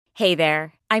Hey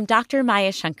there, I'm Dr.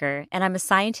 Maya Shankar, and I'm a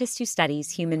scientist who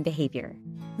studies human behavior.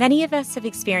 Many of us have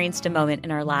experienced a moment in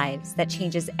our lives that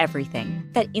changes everything,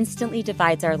 that instantly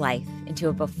divides our life into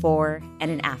a before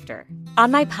and an after. On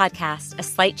my podcast, A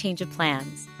Slight Change of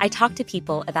Plans, I talk to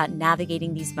people about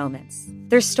navigating these moments.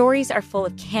 Their stories are full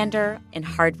of candor and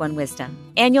hard-won wisdom.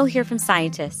 And you'll hear from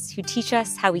scientists who teach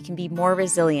us how we can be more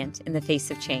resilient in the face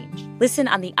of change. Listen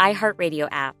on the iHeartRadio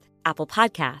app, Apple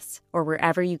Podcasts, or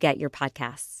wherever you get your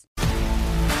podcasts.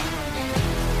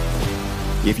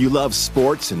 If you love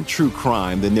sports and true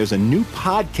crime, then there's a new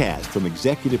podcast from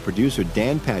executive producer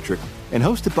Dan Patrick and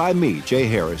hosted by me, Jay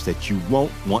Harris, that you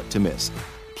won't want to miss.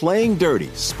 Playing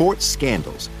Dirty: Sports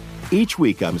Scandals. Each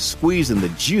week, I'm squeezing the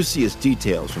juiciest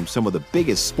details from some of the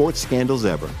biggest sports scandals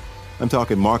ever. I'm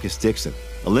talking Marcus Dixon,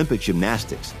 Olympic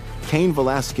gymnastics, Cain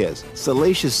Velasquez,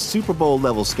 salacious Super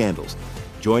Bowl-level scandals.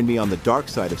 Join me on the dark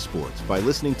side of sports by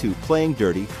listening to Playing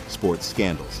Dirty: Sports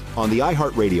Scandals on the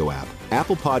iHeartRadio app,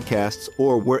 Apple Podcasts,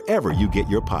 or wherever you get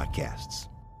your podcasts.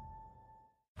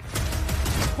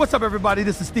 What's up, everybody?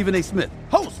 This is Stephen A. Smith,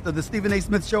 host of the Stephen A.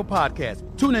 Smith Show podcast.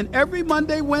 Tune in every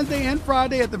Monday, Wednesday, and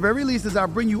Friday at the very least as I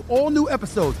bring you all new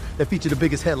episodes that feature the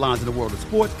biggest headlines in the world of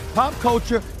sports, pop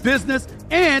culture, business,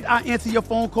 and I answer your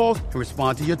phone calls and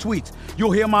respond to your tweets.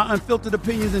 You'll hear my unfiltered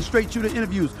opinions and straight-shooter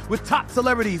interviews with top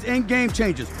celebrities and game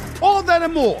changers. All that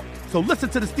and more. So listen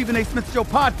to the Stephen A. Smith Show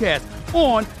podcast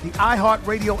on the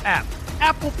iHeartRadio app,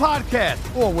 Apple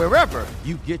Podcasts, or wherever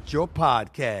you get your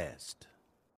podcast.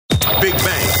 Big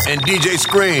Bang and DJ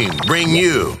Scream bring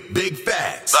you Big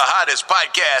Facts, the hottest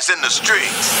podcast in the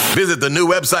streets. Visit the new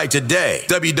website today,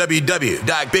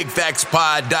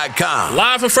 www.bigfactspod.com.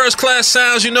 Live from First Class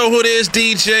Sounds, you know who it is,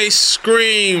 DJ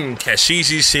Scream.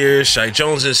 Kashizi's here, Shai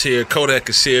Jones is here, Kodak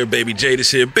is here, Baby Jade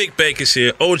is here, Big Bank is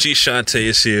here, OG Shantae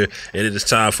is here, and it is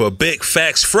time for Big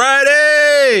Facts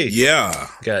Friday. Yeah.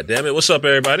 God damn it. What's up,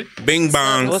 everybody? Bing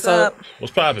bong. What's up?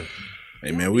 What's poppin'?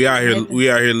 Hey man, we out here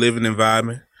living and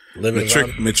vibing.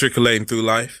 Matriculating through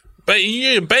life. But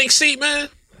you in bank seat, man?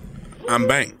 I'm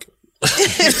Bank.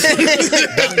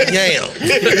 Dr. Yam.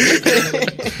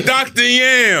 Dr.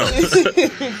 Yam.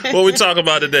 What we talking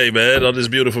about today, man, on this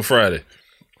beautiful Friday?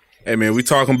 Hey man, we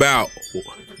talking about,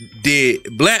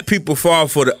 did black people fall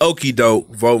for the okie doke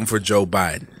voting for Joe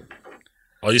Biden?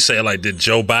 Oh, you saying like, did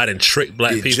Joe Biden trick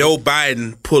black people? Did Joe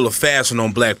Biden pull a fast one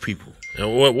on black people?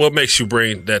 And what makes you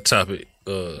bring that topic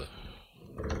to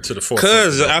the forefront?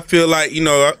 Because I feel like, you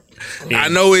know, I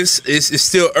know it's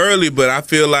still early, but I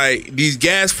feel like these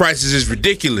gas prices is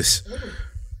ridiculous.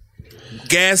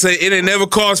 Gas, it ain't never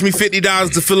cost me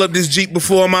 $50 to fill up this Jeep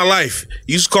before in my life.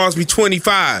 It used to cost me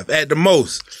 $25 at the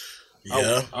most.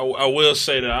 Yeah, I will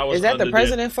say that I was. Is that the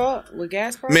president's fault with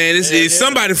gas prices? Man, it's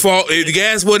somebody's fault. If the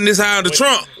gas wasn't this high under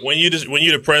Trump. When you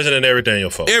the president, everything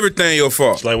your fault. Everything your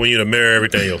fault. It's like when you the mayor,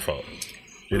 everything your fault.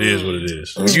 It is what it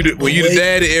is. When you the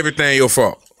daddy, everything your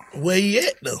fault. Where he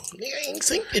at though? Nigga ain't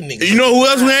seen that nigga. You know who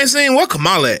else we ain't seen? What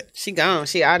Kamala at? She gone.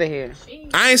 She out of here.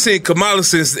 I ain't seen Kamala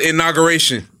since the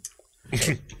inauguration.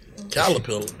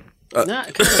 Caterpillar.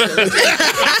 Not Caterpillar.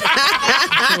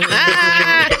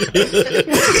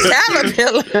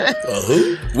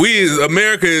 Who?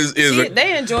 America is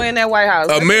they enjoying that White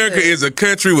House. America is a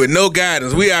country with no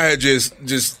guidance. We out here just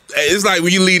it's like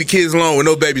when you leave the kids alone with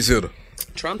no babysitter.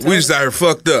 Trump we just out here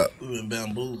fucked up. We been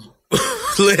bamboozled.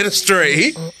 Led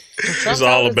astray. It's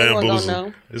all a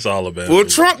bamboozle. It's all a bamboozle. Well,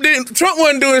 Trump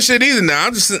wasn't doing shit either. Now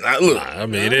I'm just look. I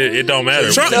mean, it don't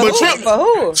matter. Trump who?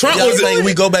 Trump Y'all was think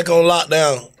we go back on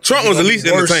lockdown. Trump was at least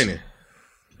entertaining.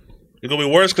 It's gonna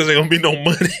be worse because there gonna be no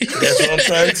money. That's what I'm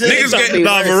trying to tell you.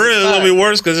 Nah, for real, it's gonna be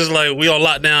worse because it's like we on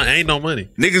lockdown, ain't no money.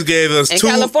 Niggas gave us in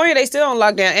California, they still on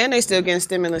lockdown and they still getting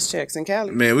stimulus checks in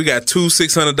Cali. Man, we got two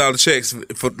 $600 checks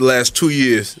for the last 2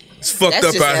 years. It's fucked That's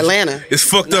up just out Atlanta. here. It's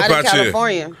fucked Not up in out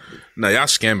California. here. No, y'all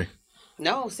scamming.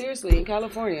 No, seriously, in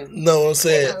California. No, I'm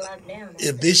saying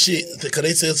if this shit, because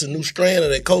they said it's a new strand of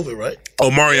that COVID, right?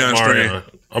 Omarion strand.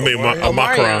 I mean,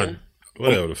 Macaron.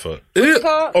 Whatever the fuck. Is it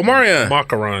Omarion?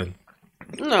 Macaron.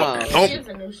 No. Y'all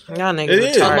niggas It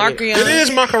is. retarded. It is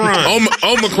Macaron.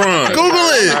 Omicron. Google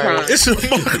it. It's a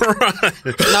Macaron.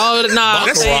 No,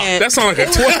 that sounds like a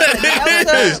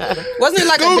Wasn't it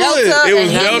like Google a Delta? It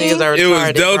was Y'all niggas are Delta. It was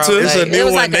retarded, Delta. bro. It's a new It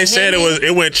was one. like They a said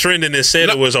it went trending and said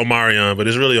it was Omarion, but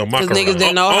it's really Because Macaron. niggas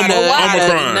didn't know how to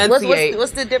Omicron. enunciate.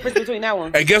 What's the difference between that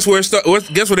one? Hey, guess where it started?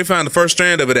 Guess where they found the first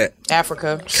strand of it at?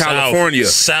 Africa. California.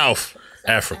 South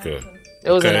Africa. It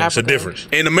was in It's a Africa. difference.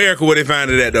 In America, where they found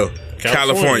it at though?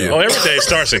 California. Oh, everything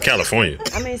starts in California.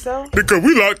 I mean, so? Because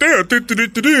we locked down.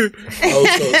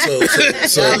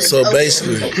 Oh, so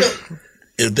basically,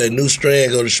 if that new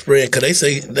strand go to spread, because they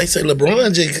say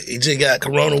LeBron just got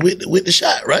corona with the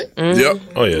shot, right? Mm-hmm. Yep.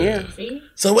 Oh yeah.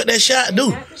 So what that shot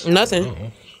do?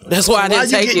 Nothing. That's why I didn't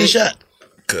take it. Why you get the shot?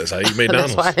 Because I eat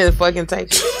McDonald's. That's why I didn't fucking take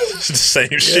it. It's the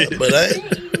same shit. But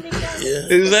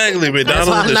exactly. McDonald's That's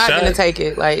why I'm the not shot. gonna take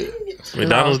it. Like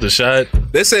McDonald's the shot.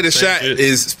 They say the shot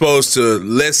is supposed to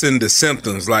lessen the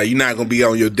symptoms. Like you're not gonna be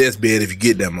on your deathbed if you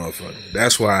get that motherfucker.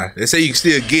 That's why they say you can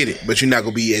still get it, but you're not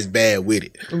gonna be as bad with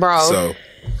it, bro. So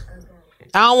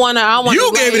I don't want to.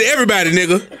 You gave it to everybody,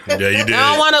 nigga. Yeah, you did.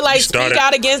 I don't want to speak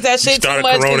out against that shit too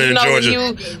much. Corona in When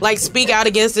Georgia. you speak out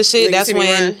against the shit, that's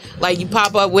when you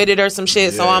pop up with it or some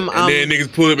shit. So I'm and then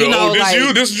niggas pull it back. Oh,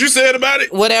 this what you said about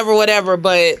it. Whatever.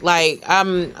 But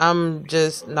I'm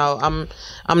just no. I'm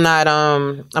not.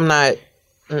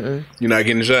 Mm-mm. You're not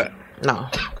getting the shot. No.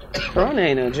 Corona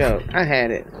ain't no joke. I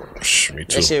had it. Me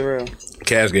too. That shit real.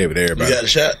 Cass gave it to everybody. You got the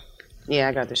shot? Yeah,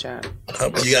 I got the shot.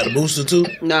 You got the booster too?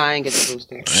 No, I ain't get the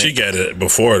booster. She got it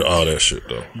before all that shit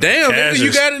though. Damn, Cass nigga, you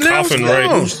is got it now. coughing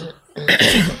right.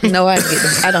 No, I get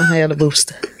it. I don't have the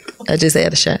booster. I just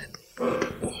had a shot.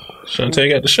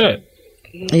 Shantae got the shot.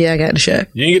 Yeah, I got the shot.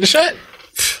 You didn't get the shot?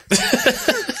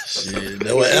 Shit,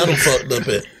 that's what Adam fucked up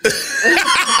at.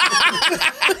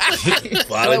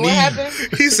 What happened?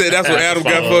 He said that's what Adam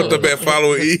got fucked up at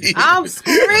following E. I'm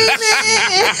screaming.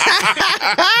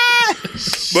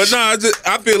 But no,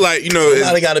 I feel like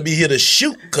Somebody got to be here to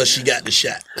shoot because she got the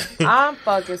shot. I'm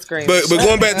fucking screaming. But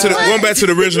going back to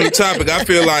the original topic, I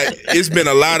feel like it's been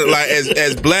a lot of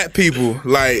as black people,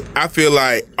 I feel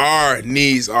like our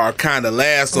needs are kind of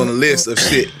last on the list of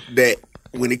shit that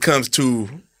when it comes to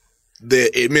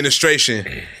the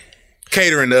administration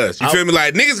catering to us. You feel me?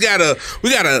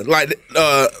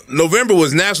 November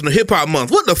was National Hip Hop Month.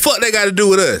 What the fuck they got to do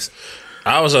with us?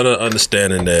 I was under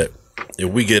understanding that if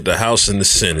we get the House and the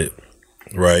Senate,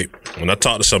 right, when I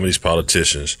talk to some of these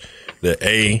politicians, that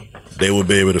they will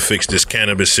be able to fix this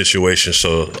cannabis situation.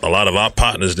 So a lot of our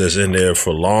partners that's in there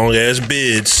for long ass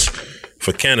bids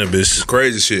for cannabis,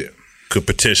 crazy shit, could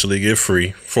potentially get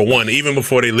free. For one, even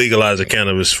before they legalize the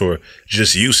cannabis for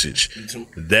just usage,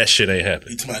 that shit ain't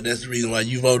happening. That's the reason why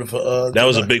you voted for. That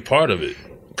was a big part of it.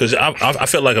 Because I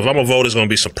feel like if I'm a voter, it's going to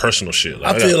be some personal shit.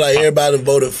 I feel like everybody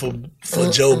voted for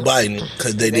Joe Biden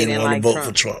because they didn't want to vote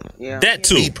for Trump. Yeah. That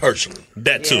too. Me personally.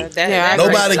 That too.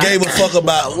 Nobody gave a fuck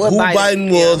about who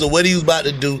Biden was or what he was about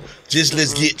to do. Just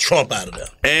let's get Trump out of there.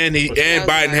 And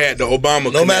Biden had the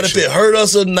Obama. No matter if it hurt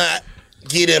us or not,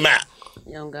 get him out.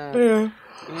 Young guy. Yeah.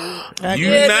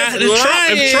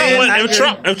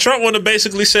 If Trump would have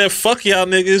basically said "fuck y'all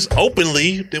niggas"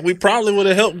 openly, then we probably would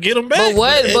have helped get him back. But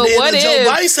what if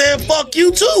Joe Biden said "fuck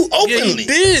you" too openly? Yeah, he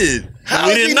did.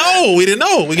 We didn't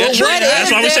know. We got tricked.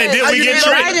 That's why we say, did we get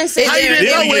tricked?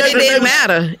 It didn't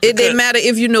matter. It didn't matter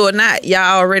if you knew or not.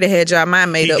 Y'all already had your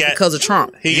mind made up because of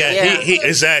Trump. He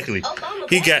exactly.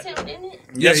 He got.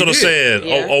 That's what I'm saying.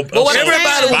 Yeah. But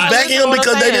everybody was backing him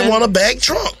because they didn't want to back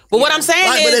Trump. But what I'm saying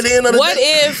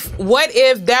is, what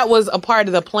if that was a part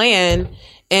of the plan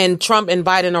and Trump and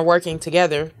Biden are working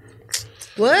together?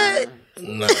 What?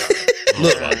 No.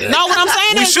 Look, no, what I'm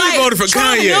saying we is should have voted for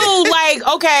Trump Kanye.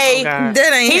 knew, okay,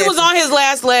 that ain't he was on his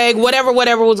last leg, whatever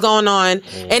was going on.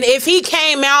 And if he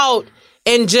came out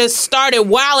and just started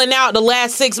wilding out the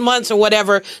last 6 months or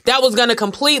whatever, that was going to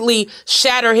completely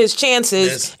shatter his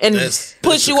chances and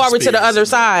push you over to the other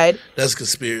side. That's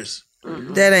conspiracy.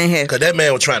 That ain't happening. Because that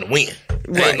man was trying to win.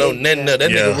 Right. That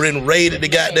nigga raided the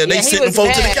goddamn. They sent the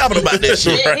folks to the Capitol about that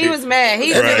shit. He was mad. He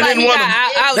was They like,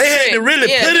 they had to really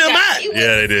put him out.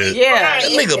 Yeah, they did. Yeah.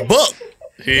 That nigga buck.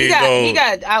 He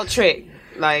got out tricked.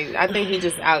 I think he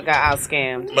just got out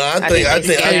scammed. But I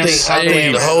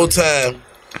think the whole time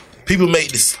people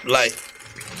make this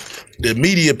the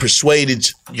media persuaded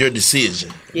your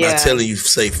decision by telling you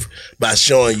safe, by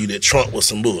showing you that Trump was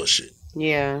some bullshit.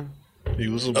 Yeah. He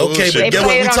was some okay, bullshit. but get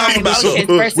what we talking about.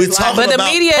 We're talking But the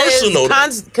about media personal.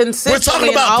 is consistently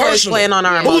and always playing on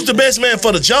our Who's the best man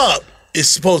for the job? It's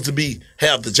supposed to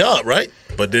have the job, right?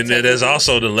 But then there's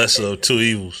also the lesser of two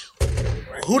evils.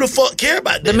 Who the fuck care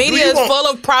about that? The media is full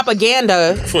of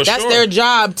propaganda. For That's sure. their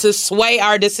job, to sway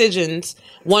our decisions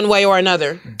one way or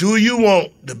another. Do you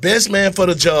want the best man for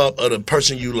the job or the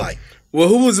person you like? Well,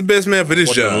 who was the best man for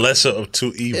this job? The lesser of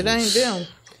two evils. It ain't them.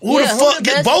 Who the fuck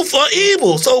get both are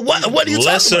evil? So what are you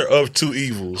lesser talking about? of two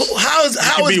evils. How is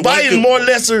be one Biden good- more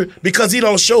lesser because he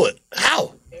don't show it?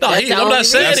 How? No, I'm not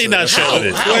saying he's not showing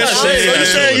it. How? So you're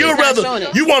saying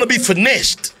you want to be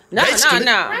finessed? No. Like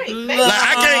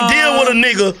I can't deal with a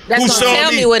nigga who's gonna tell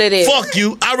showing me what it is. Fuck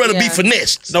you. I'd rather be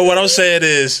finessed. No, what I'm saying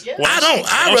is,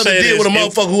 I'd rather deal with a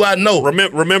motherfucker who I know.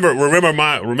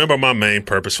 Remember my main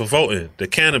purpose for voting, the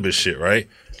cannabis shit, right?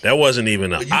 That wasn't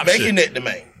even an You option. making that the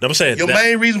main. I'm saying Your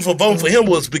main reason for voting for him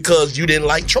was because you didn't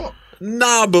like Trump.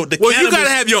 Nah, but you gotta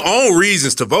have your own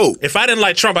reasons to vote. If I didn't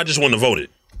like Trump, I just wouldn't have voted.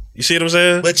 You see what I'm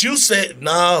saying? But you said,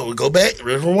 no, go back,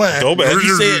 rewind. Go back.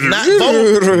 You said not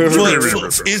vote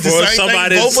for is the same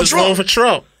somebody thing, vote for Trump. For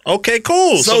Trump. Okay,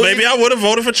 cool. So maybe I would have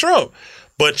voted for Trump.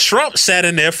 But Trump sat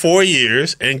in there 4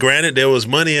 years, and granted, there was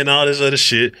money and all this other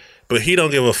shit, but he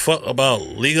don't give a fuck about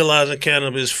legalizing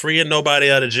cannabis, freeing nobody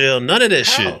out of jail, none of that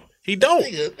shit. He don't.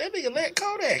 That nigga let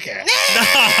Kodak out.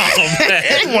 No,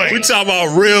 man. We talking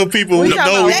about real people we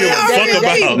know we give a fuck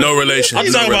about. No relation. I'm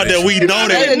talking about that we know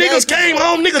that. Niggas came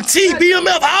home, nigga T,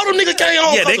 BMF, all them niggas came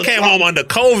home. Yeah, they came home under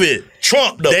COVID.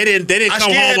 Trump, though. They didn't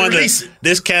come home under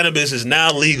this cannabis is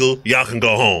now legal. Y'all can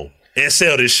go home and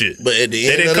sell this shit. But at the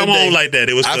end they didn't come home like that.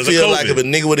 It was because of COVID. I feel like if a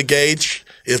nigga would have gauged,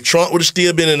 if Trump would have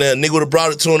still been in there, a nigga would have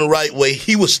brought it to him the right way.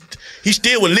 He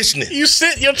still was listening. You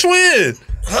sent your twin.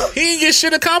 Huh? He didn't get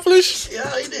shit accomplished?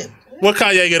 Yeah, he did. What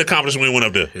Kanye get accomplished when he went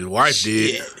up there? His wife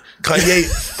did. Yeah.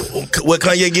 What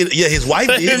Kanye get? Yeah, his wife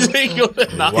did. His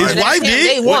wife did.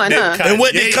 They won, huh? And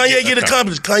what did Kanye get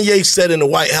accomplished? Kanye sat in the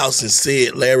White House and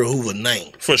said Larry Hoover's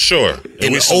name. For sure.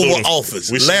 In the Oval Office.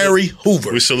 Larry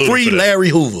Hoover. We salute Free Larry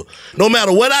Hoover. No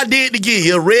matter what I did to get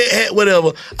here, red hat,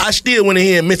 whatever, I still went in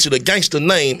here and mentioned a gangster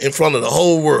name in front of the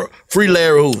whole world. Free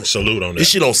Larry Hoover. Salute on that. This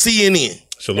shit on CNN.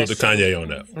 Salute to Kanye on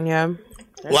that. Yeah.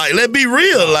 Like, let's be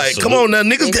real. Like, come on now.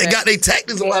 Niggas got their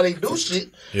tactics on how they do shit.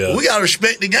 Yeah. We gotta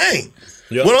respect the game.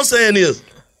 Yeah. What I'm saying is,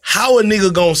 how a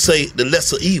nigga gonna say the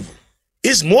lesser evil?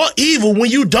 It's more evil when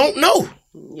you don't know.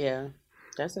 Yeah.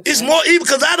 It's more evil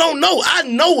because I don't know. I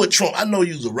know what Trump. I know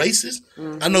you's a racist.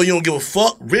 I know you don't give a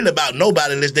fuck really about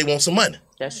nobody unless they want some money.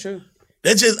 That's true.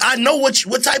 That's just, I know what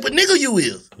type of nigga you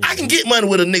is. I can get money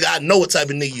with a nigga. I know what type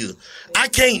of nigga you is. I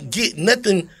can't get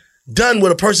nothing done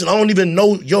with a person. I don't even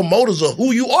know your motives or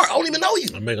who you are. I don't even know you.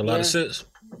 That make a lot of sense.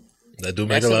 That do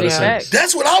make a lot of sense.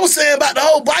 That's what I was saying about the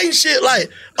whole Biden shit. Like,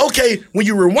 okay, when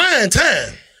you rewind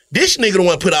time, this nigga the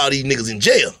one put all these niggas in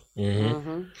jail.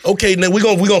 Mm-hmm. Okay, now we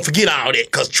gonna forget all that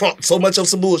because Trump so much of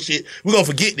some bullshit. We're gonna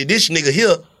forget that this nigga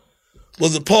here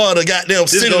was a part of goddamn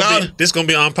This gonna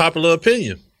be an unpopular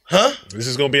opinion. Huh? This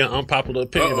is gonna be an unpopular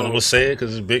opinion, but I'm gonna say it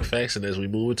because it's big facts. And as we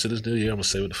move into this new year, I'm gonna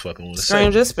say what the fuck I want to say.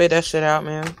 Scream, just spit that shit out,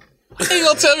 man. You ain't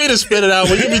gonna tell me to spit it out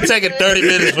when you be taking 30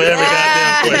 minutes for every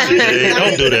goddamn question. Man.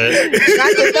 Don't do that.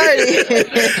 Not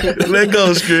the 30. Let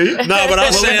go, Scream. No, but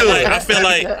I'm saying like I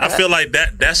feel like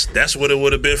that's what it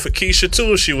would have been for Keisha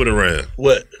too if she would have ran.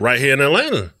 What? Right here in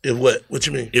Atlanta. If what? What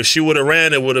you mean? If she would have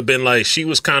ran, it would have been like she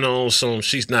was kind of on some.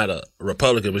 She's not a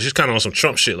Republican, but she's kind of on some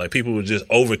Trump shit. Like people were just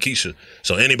over Keisha.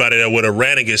 So anybody that would have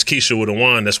ran against Keisha would have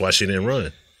won. That's why she didn't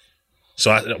run.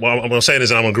 So I'm saying this,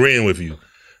 and I'm agreeing with you.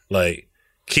 Like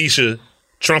Keisha,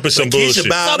 Trump is some bullshit.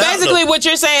 So basically, what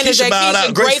you're saying is that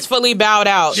Keisha gracefully bowed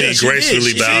out. She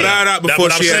gracefully bowed out before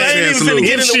she had a chance to lose.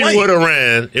 If she would have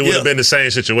ran, it would have been the same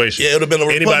situation. Yeah, it would have been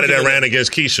a anybody that ran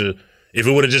against Keisha. If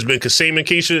it would have just been Kasim and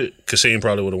Keisha, Kasim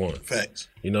probably would have won. Facts.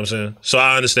 You know what I'm saying? So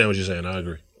I understand what you're saying. I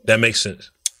agree. That makes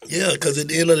sense. Yeah, because at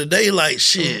the end of the day, like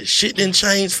shit didn't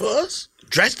change for us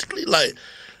drastically. Like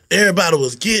everybody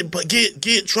was get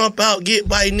Trump out, get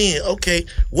Biden in. Okay,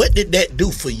 what did that do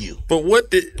for you? But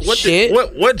what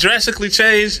drastically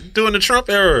changed during the Trump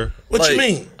era? What you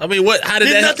mean? I mean, how did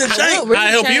that nothing change? How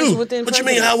help you? What you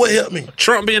mean? What helped me?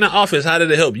 Trump being in office, how did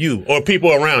it help you or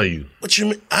people around you? What you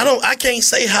mean? I can't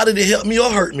say how did it help me or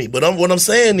hurt me. But what I'm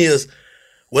saying is,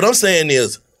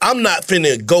 I'm not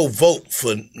finna go vote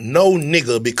for no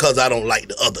nigga because I don't like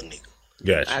the other nigga.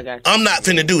 Gotcha. I got you. I'm not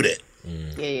finna do that.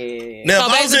 Yeah. Now,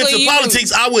 if I was into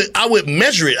politics, I would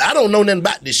measure it. I don't know nothing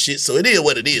about this shit, so it is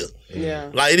what it is.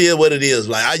 Yeah. Like, it is what it is.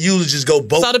 Like, I usually just go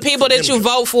vote. So the people that you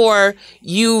vote for,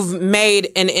 you've made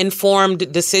an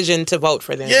informed decision to vote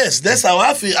for them. Yes, that's how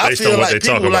I feel. I feel like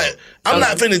people like, I'm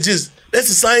not finna just, that's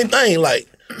the same thing. Like,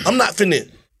 I'm not finna,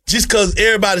 just because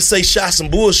everybody say shot some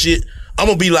bullshit, I'm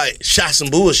gonna be like, shot some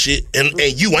bullshit, and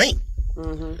you ain't.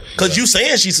 Because you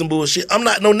saying she's some bullshit. I'm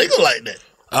not no nigga like that.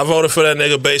 I voted for that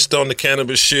nigga based on the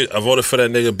cannabis shit. I voted for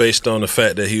that nigga based on the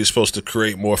fact that he was supposed to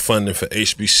create more funding for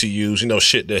HBCUs. You know,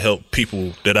 shit that help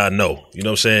people that I know. You know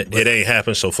what I'm saying? It ain't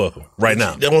happened, so fuck them. Right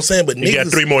now. That's what I'm saying, but niggas. You got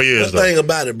 3 more years, the thing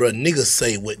about it, bro, niggas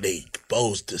say what they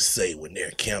supposed to say when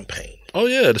they're campaigning. Oh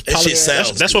yeah,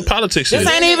 that's what politics is.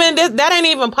 That ain't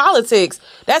even politics.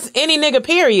 That's any nigga,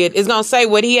 period, is gonna say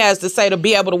what he has to say to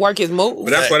be able to work his move.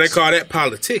 But that's why they call that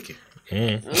politicking.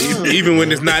 Even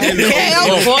when it's not in the Okay,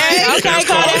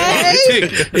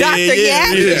 Dr.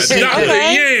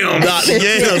 Yam.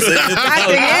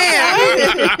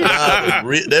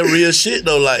 That real shit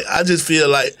though. Like I just feel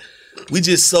like we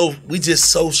just so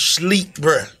sleep,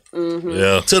 bruh.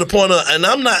 Yeah. To the point of, and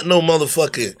I'm not no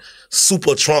motherfucking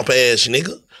super Trump ass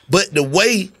nigga, but the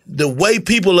way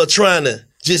people are trying to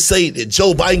just say that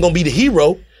Joe Biden gonna be the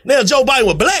hero. Now, Joe Biden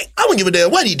was black. I wouldn't give a damn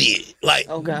what he did. Like,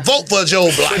 vote for Joe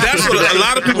Biden. That's what a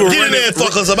lot of people get in there and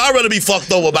fuck us up. I'd rather be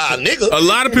fucked over by a nigga. A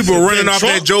lot of people are running off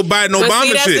that Joe Biden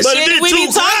Obama that's shit. the shit that we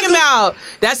be talking about.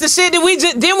 That's the shit that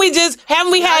we just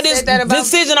haven't we had this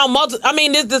decision on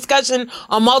this discussion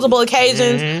on multiple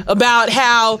occasions about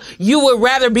how you would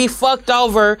rather be fucked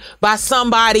over by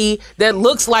somebody that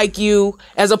looks like you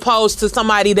as opposed to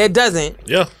somebody that doesn't.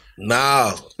 Yeah.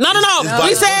 No.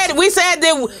 We said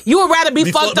that you would rather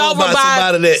be fucked over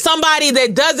by somebody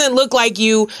that doesn't look like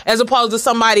you as opposed to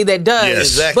somebody that does. Yes,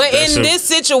 exactly. But in this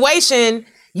situation,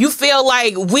 you feel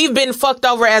like we've been fucked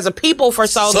over as a people for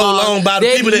so long by the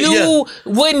that people that you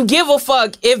wouldn't give a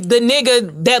fuck if the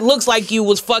nigga that looks like you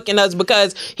was fucking us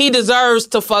because he deserves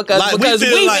to fuck us like, because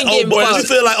we've been getting fucked. We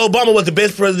feel like Obama was the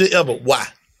best president ever. Why?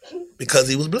 Because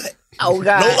he was black. Oh,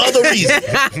 God. No other reason.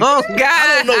 Oh, God.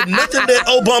 I don't know nothing that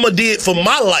Obama did for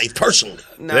my life personally.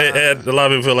 No. They had a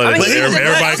lot of people feel like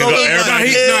everybody can go.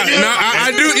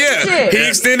 I do. Yeah, he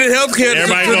extended health care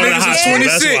to niggas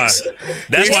 26.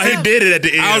 That's why he did it at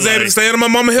the end. I was able to stay under my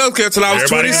mama health care till I was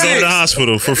 26. Everybody go to the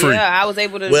hospital for free. Yeah, I was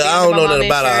able to. Well, I don't know nothing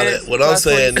about all that. What I'm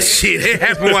saying is, shit, it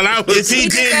happened while I was. If he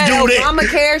didn't do that,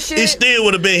 Obamacare shit, it still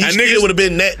would have been. He still would have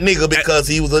been that nigga because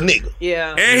he was a nigga.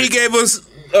 Yeah, and he gave us.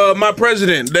 My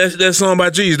President, that song by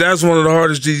Jeezy, that's one of the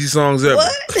hardest Jeezy songs ever.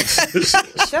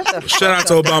 Shout out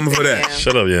to Obama for that.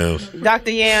 Shut up, Yam.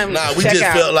 Dr. Yam. Nah, we just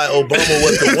felt like Obama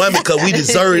was the one because we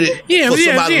deserved it for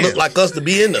somebody to look like us to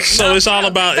be in there. So it's all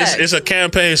about, it's a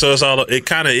campaign, so it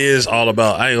kind of is all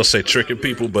about, I ain't gonna say tricking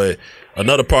people, but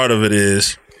another part of it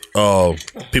is,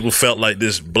 people felt like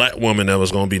this black woman that was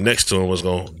going to be next to him was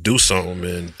going to do something,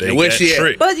 and they got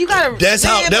tricked. But you gotta. That's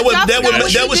how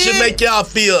that should make y'all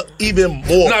feel even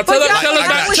more. Now tell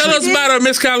us about her,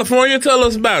 Miss California. Tell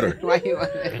us about her.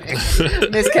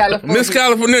 Miss California. Miss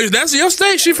California. That's your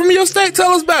state. She from your state.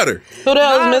 Tell us about her. Who the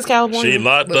hell is Miss California? She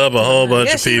locked up a whole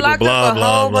bunch of people. Blah blah blah.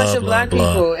 A whole bunch of black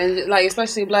people, and like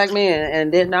especially black men,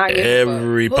 and did not.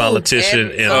 Every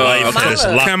politician in life has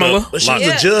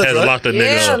locked a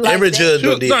nigga up. Every judge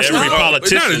did. Every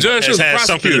politician has had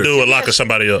something to do with locking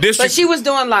somebody up. But she was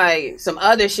doing like some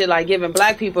other shit, like giving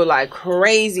black people like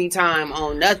crazy time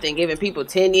on nothing, giving people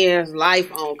 10 years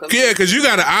life on. Yeah, because you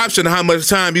got an option of how much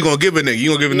time you gonna give a nigga. You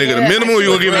gonna give a nigga the minimum, or you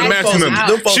gonna give him the maximum.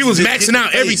 She was maxing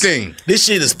out everything. This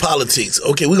shit is politics.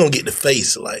 Okay, we gonna get the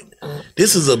face. Like,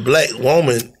 this is a black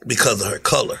woman because of her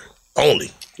color only.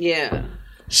 Yeah.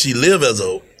 She live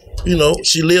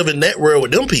she live in that world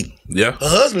with them people. Yeah. Her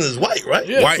husband is white, right?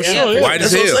 Yeah, white, white as hell. That's what I'm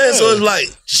saying. So it's like,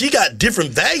 she got different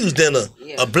values than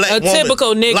a black woman. A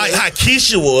typical nigga. Like how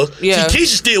Keisha was. Yeah. See,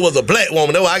 Keisha still was a black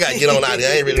woman. That's why I got to get on out here.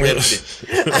 I ain't really ready for this.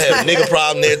 I have a nigga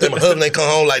problem and everything. My husband ain't come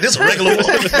home like, this a regular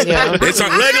woman. Yeah. They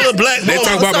talk regular black woman. They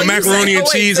talk about my macaroni and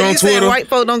cheese on Twitter. White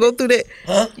folk don't go through that?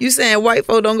 Huh? You saying white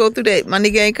folk don't go through that? My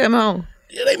nigga ain't come home.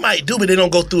 Yeah, they might do, but they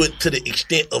don't go through it to the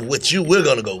extent of what we're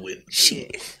gonna go with.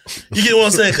 Shit, you get what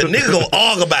I'm saying? Cause niggas gonna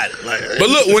argue about it. Like, but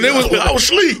look, when it was, I was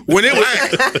asleep. When it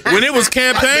was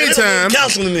campaign time,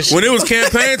 when it was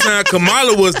campaign time,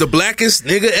 Kamala was the blackest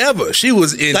nigga ever. She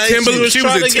was in Timberlands. She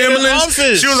was in Timberlands.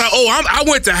 She was like, I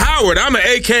went to Howard. I'm an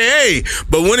AKA.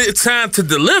 But when it's time to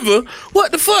deliver,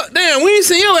 what the fuck? Damn, we ain't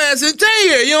seen your ass in 10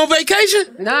 years. You on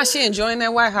vacation? Nah, she enjoying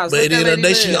that White House. But at the end of the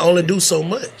day, she can only do so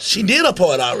much. She did her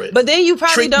part already. But then you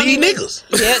probably trick don't these even, niggas.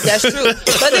 Yeah, that's true.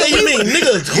 But then you mean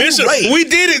niggas? We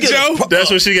did it, Joe.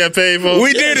 That's what she got paid for.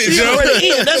 We did it,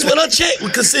 Joe. That's what her check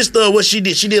would consist of. What she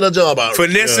did. She did her job already.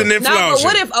 Finessing and flossing. But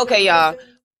what if? Okay, y'all.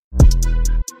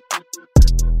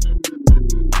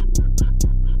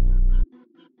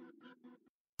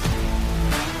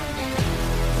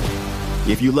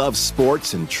 If you love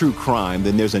sports and true crime,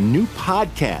 then there's a new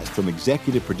podcast from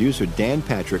executive producer Dan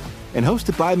Patrick and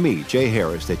hosted by me, Jay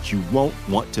Harris, that you won't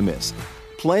want to miss.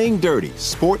 Playing Dirty: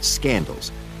 Sports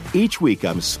Scandals. Each week,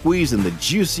 I'm squeezing the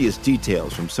juiciest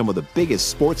details from some of the biggest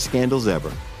sports scandals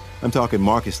ever. I'm talking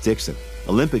Marcus Dixon,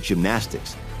 Olympic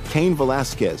gymnastics, Cain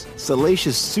Velasquez,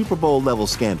 salacious Super Bowl-level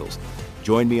scandals.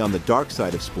 Join me on the dark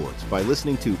side of sports by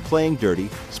listening to Playing Dirty: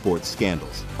 Sports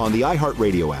Scandals on the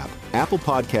iHeartRadio app, Apple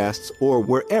Podcasts, or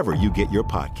wherever you get your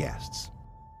podcasts.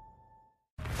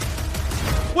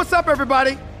 What's up,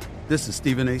 everybody? This is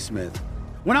Stephen A. Smith.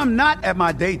 When I'm not at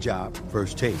my day job,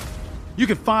 First Take, you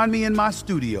can find me in my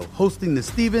studio hosting the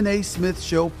Stephen A. Smith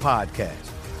Show podcast.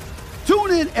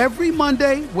 Tune in every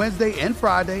Monday, Wednesday, and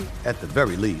Friday, at the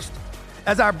very least,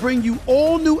 as I bring you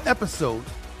all new episodes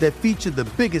that feature the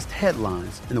biggest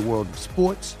headlines in the world of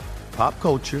sports, pop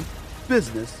culture,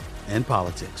 business, and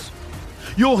politics.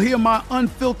 You'll hear my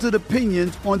unfiltered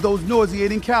opinions on those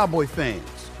nauseating Cowboy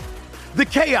fans, the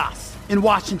chaos in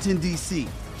Washington, D.C.,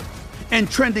 and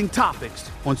trending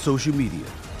topics on social media,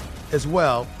 as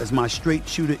well as my straight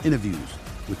shooter interviews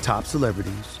with top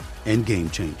celebrities and game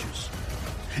changers.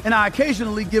 And I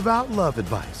occasionally give out love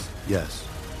advice. Yes,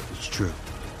 it's true.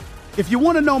 If you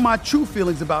want to know my true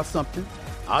feelings about something,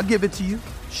 I'll give it to you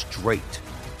straight.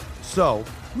 So,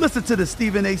 listen to the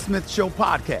Stephen A. Smith Show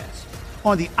podcast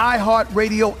on the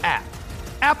iHeartRadio app,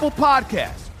 Apple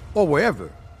Podcasts, or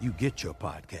wherever you get your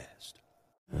podcast.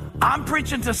 I'm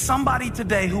preaching to somebody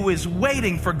today who is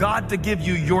waiting for God to give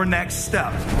you your next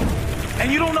step.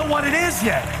 And you don't know what it is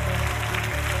yet.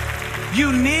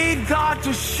 You need God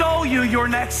to show you your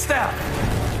next step.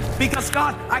 Because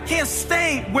God, I can't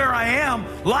stay where I am,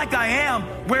 like I am,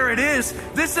 where it is.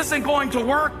 This isn't going to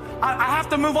work. I have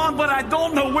to move on, but I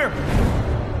don't know where.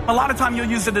 A lot of time you'll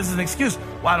use it as an excuse.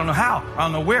 Well, I don't know how. I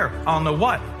don't know where. I don't know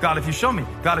what. God, if you show me.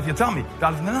 God, if you tell me.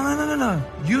 God, if... No.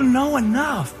 You know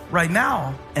enough right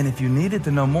now. And if you needed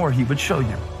to know more, he would show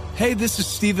you. Hey, this is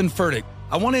Stephen Furtick.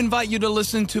 I want to invite you to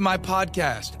listen to my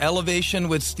podcast, Elevation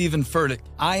with Stephen Furtick.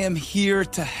 I am here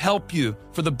to help you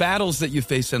for the battles that you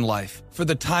face in life, for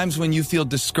the times when you feel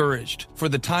discouraged, for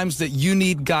the times that you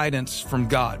need guidance from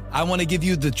God. I want to give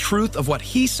you the truth of what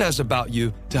He says about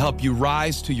you to help you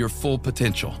rise to your full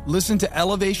potential. Listen to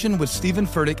Elevation with Stephen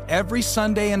Furtick every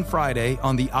Sunday and Friday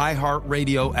on the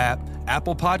iHeartRadio app,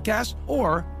 Apple Podcasts,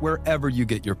 or wherever you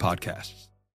get your podcasts.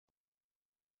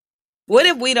 What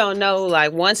if we don't know,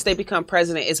 like, once they become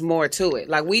president, it's more to it?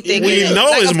 Like, we think we know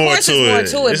like, it's more to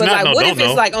it. But, like, what if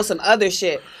it's, like, on some other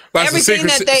shit? Like everything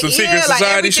that they,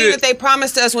 everything that they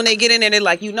promised us when they get in there, they're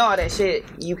like, you know all that shit.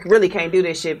 You really can't do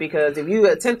this shit because if you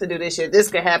attempt to do this shit, this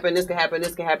could happen, this could happen,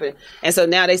 this could happen. And so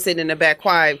now they sitting in the back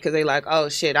quiet because they like, oh,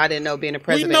 shit, I didn't know being a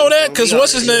president. We know that because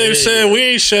what's his name said, we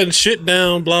ain't shutting shit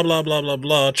down, blah, blah, blah, blah,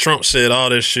 blah. Trump said all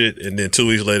this shit, and then 2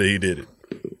 weeks later he did it.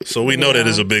 So we know that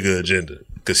is a bigger agenda.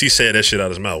 Because he said that shit out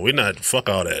of his mouth. We're not, fuck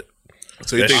all that.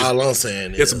 So you think all I'm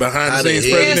saying it's a behind the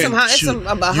scenes president? It's some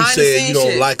behind the scenes shit. You said you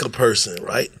don't shit. like a person,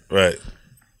 right? Right.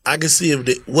 I can see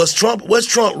if what's Trump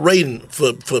rating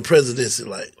for presidency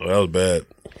like? Oh, that was bad.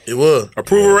 It was.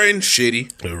 Approval rating?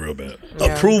 Shitty. It was real bad.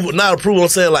 Yeah. Not approval, I'm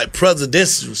saying like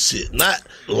presidential shit, not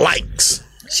likes.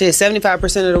 Shit,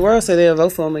 75% of the world say they'll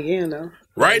vote for him again, though.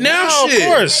 Right now, shit. Of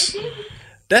course.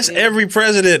 That's every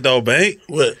president, though, Bank.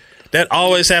 What? That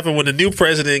always happened when the new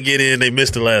president get in, they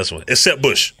missed the last one. Except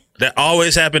Bush. That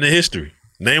always happened in history.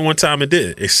 Name one time it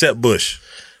did, except Bush.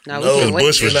 No,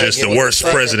 Bush was just the worst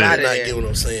president. You're not getting what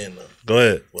I'm saying, though. Go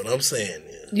ahead. What I'm saying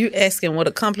is. You asking what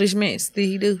accomplishments did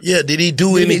he do? Yeah, did he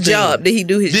do anything? His job? Did he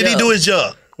do his job? Did he do his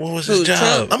job? What was his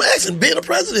job? I'm asking, being a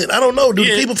president. I don't know. Do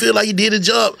people feel like he did his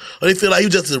job, or they feel like he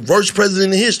was just the worst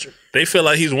president in history? They feel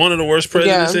like he's one of the worst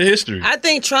presidents in history. I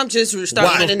think Trump just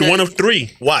started. Why? One of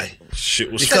three. Why? Shit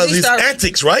was because his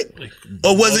antics, right?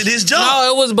 Or was it his job?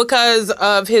 No, it was because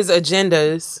of his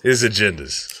agendas. His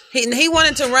agendas. He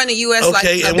wanted to run the U.S. like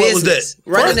a and business.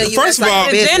 What was that? First of all,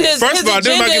 didn't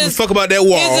nobody give a fuck about that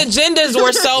wall. His agendas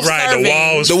were self-serving.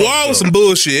 Right, the wall was some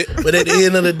bullshit. But at the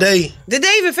end of the day, did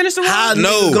they even finish the wall? How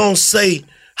you gonna say?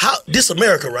 How this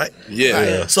America, right?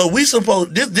 Yeah. So we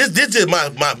supposed this is my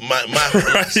okay,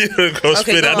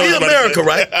 we America,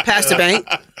 right? Pastor Bank.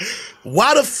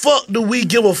 Why the fuck do we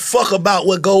give a fuck about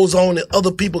what goes on in other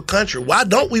people's country? Why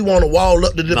don't we want to wall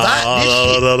up to divide this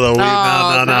shit?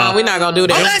 No. We're not gonna do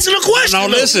that. I'm asking a question. No,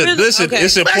 listen. Okay.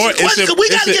 It's important. We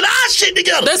gotta get our shit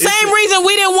together. The same reason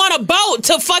we didn't want a boat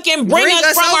to fucking bring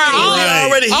us from our home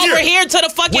over here to the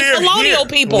fucking colonial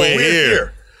people. We're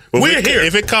here. We're here.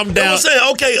 If it come down, I'm saying,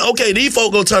 okay, these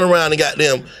folk gonna turn around and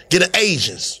goddamn get the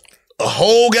Asians, a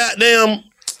whole goddamn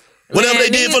whatever they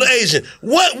did for the Asian.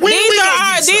 What?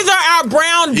 These are our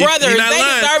brown brothers. They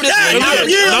deserve this.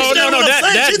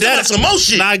 That's some more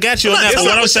shit. Now I got you on that. But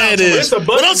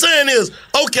what I'm saying is,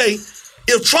 okay,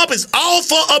 if Trump is all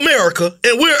for America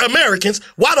and we're Americans,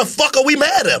 why the fuck are we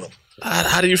mad at him?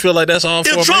 How do you feel like that's all for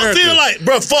America? If Trump feel like,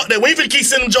 bro, fuck that. We ain't finna keep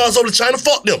sending jobs over to China.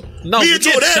 Fuck them. No, we ain't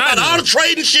doing that about all the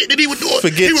trading shit that he was doing.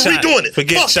 He was redoing it.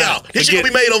 Forget fuck China. y'all. This shit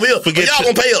gonna be made over here. But y'all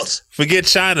gonna pay us. Forget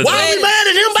China. Why are we mad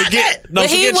at him about that? No,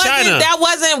 forget China. That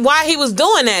wasn't why he was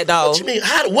doing that, though. What you mean?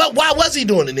 Why was he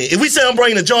doing it then? If we say I'm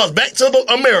bringing the jobs back to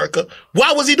America,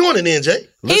 why was he doing it then, Jay?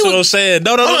 Listen what I'm saying.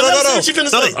 No. Let's say what you finna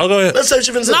say. Oh, go ahead. Let's say what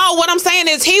you finna say. No, what I'm saying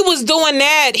is he was doing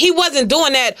that. He wasn't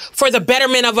doing that for the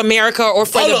betterment of America or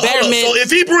for the betterment. So if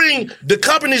he bring the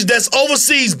companies that's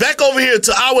overseas back over here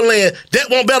to our land, that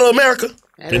won't better America?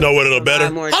 You know what it'll better?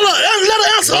 Hold on, let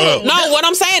her answer. No, what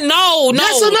I'm saying, no.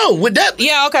 Yes or no? With that?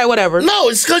 Yeah, okay, whatever. No,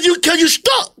 it's because you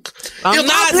stuck. I'm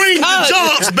not bring stuck. the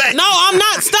jobs back. No, I'm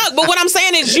not stuck. But what I'm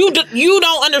saying is, you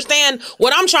don't understand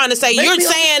what I'm trying to say. You're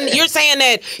saying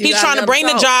that he's trying to bring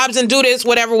the jobs and do this,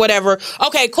 whatever.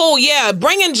 Okay, cool. Yeah,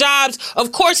 bringing jobs,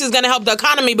 of course, is going to help the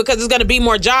economy because it's going to be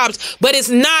more jobs. But it's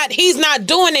not. He's not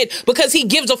doing it because he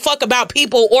gives a fuck about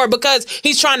people or because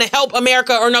he's trying to help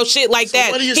America or no shit like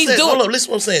that. What are you he's saying? doing. Hold on,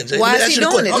 listen what I'm saying, Jay. Why is he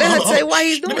doing it? Let her say why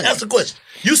he's doing it. Let me ask the question.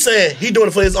 You saying he doing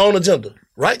it for his own agenda,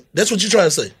 right? That's what you're trying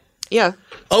to say. Yeah.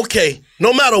 Okay.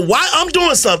 No matter why I'm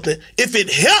doing something, if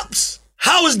it helps,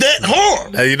 how is that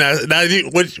harm?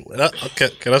 Okay,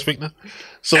 can I speak now?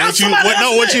 So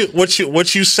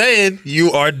what you saying?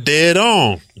 You are dead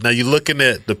on. Now you're looking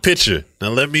at the picture. Now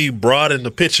let me broaden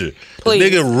the picture. Please.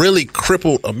 The nigga really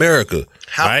crippled America.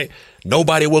 Right?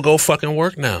 Nobody will go fucking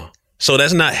work now. So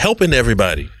that's not helping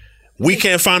everybody. We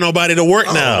can't find nobody to work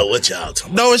now. I don't know what y'all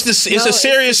talking about. No, it's a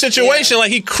serious situation. Yeah.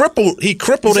 Like he crippled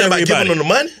everybody. Giving them the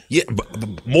money? Yeah,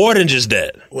 but more than just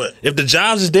that. What? If the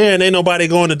jobs is there and ain't nobody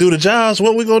going to do the jobs,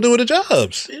 what we gonna do with the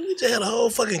jobs? We just had a whole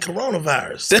fucking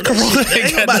coronavirus.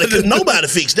 Nobody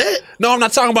fixed that. No, I'm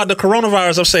not talking about the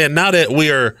coronavirus. I'm saying now that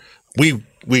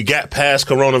we got past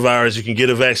coronavirus, you can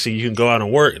get a vaccine, you can go out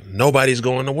and work. Nobody's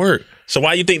going to work. So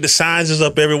why you think the signs is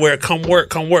up everywhere? Come work,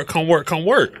 come work, come work, come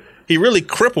work. He really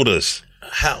crippled us.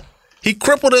 How? He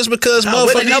crippled us because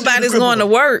motherfuckers. Nobody's going to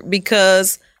work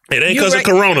because it ain't because of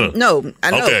Corona. No,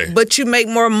 I know. Okay. But you make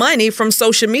more money from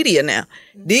social media now.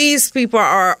 These people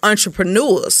are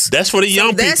entrepreneurs. That's for the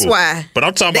young people. That's why. But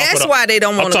I'm talking about why they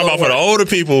don't want to. I'm talking about for the older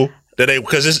people.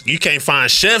 Because you can't find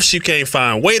chefs, you can't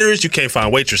find waiters, you can't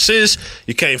find waitresses,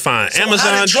 you can't find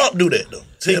Amazon. How did Trump do that though?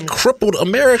 He crippled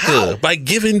America by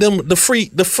giving them the free.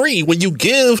 When you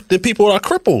give, then people are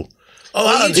crippled.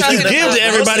 If you give to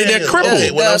everybody, they're crippled.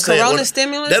 The Corona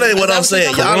stimulus? That ain't what I'm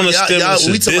saying. Corona stimulus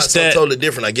we talking about something totally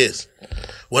different, I guess.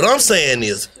 What I'm saying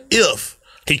is, if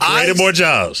he created more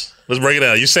jobs. Let's break it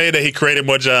out. You saying that he created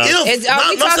more jobs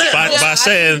by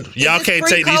saying y'all can't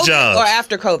take these jobs. Or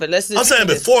after COVID? I'm saying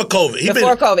before COVID.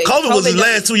 COVID was his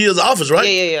last 2 years of office, right?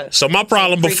 Yeah. So my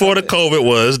problem before the COVID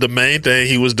was the main thing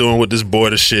he was doing with this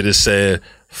border shit is saying,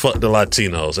 fuck the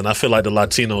Latinos. And I feel like the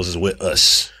Latinos is with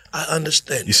us. I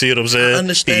understand. You see what I'm saying? I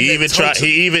understand.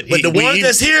 But the ones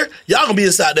that's here, y'all gonna be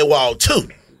inside that wall too.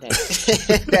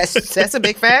 That's a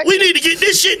big fact. We need to get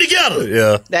this shit together.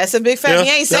 Yeah, that's a big fact. Yeah.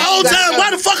 He ain't the saying whole time. Why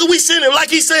the fuck are we sending?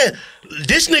 Like he's saying,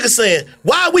 this nigga saying,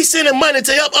 why are we sending money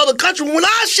to help other countries when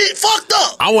our shit fucked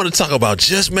up? I want to talk about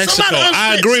just Mexico.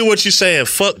 I agree with what you're saying.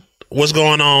 Fuck what's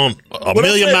going on a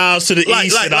million miles to the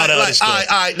east and all that other stuff.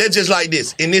 All right, that's just like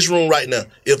this. In this room right now,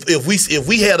 if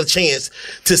we had a chance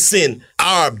to send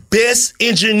our best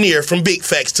engineer from Big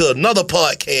Facts to another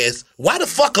podcast, why the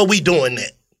fuck are we doing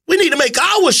that? We need to make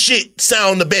our shit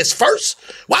sound the best first.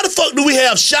 Why the fuck do we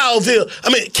have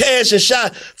Cash and Shy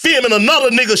filming another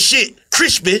nigga shit,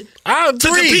 Crispy, to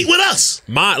compete with us?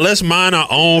 Let's mind our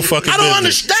own fucking business. I don't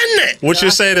understand that. What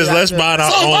you're saying is let's mind our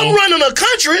own. So if I'm running a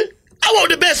country, I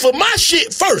want the best for my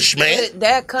shit first, man.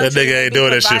 That nigga ain't doing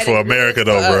that shit for America,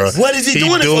 though, bro. What is he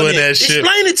doing it for? That shit.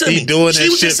 Explain it to me.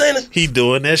 He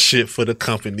doing that shit for the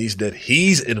companies that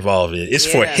he's involved in. It's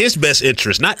for his best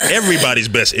interest, not everybody's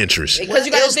best interest. Because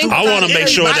you gotta think I want to make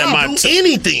sure that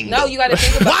anything. No, you got to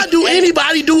think about. Why do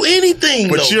anybody do anything?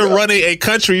 But you're running a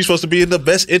country. You're supposed to be in the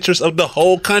best interest of the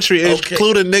whole country,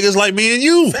 including niggas like me and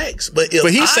you. Facts. But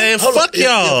he's saying fuck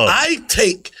y'all.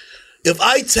 If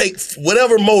I take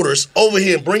whatever motors over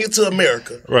here and bring it to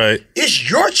America, right?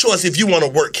 It's your choice if you want to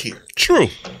work here. True.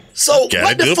 So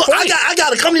what the fuck? I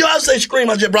got to come to your house and say, Scream,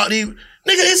 I just brought these. Nigga,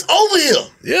 it's over here.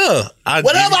 Yeah.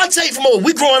 Whatever I take from over,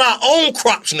 we growing our own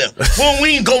crops now. When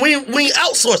we ain't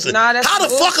outsourcing. Nah, that's how the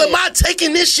fuck am I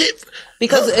taking this shit?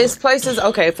 Because it's places,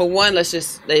 okay, for one,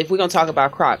 if we're going to talk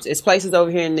about crops, it's places over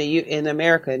here in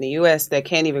America, in the U.S., that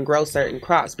can't even grow certain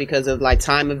crops because of like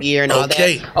time of year and all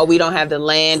that. Or we don't have the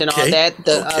land and all that.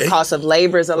 The cost of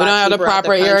labor is a lot cheaper. We don't have the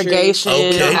proper irrigation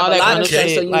and all that kind of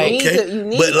shit. So you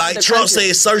need but like Trump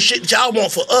said, certain shit y'all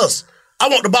want for us. I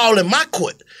want the ball in my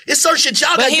court. It's certain shit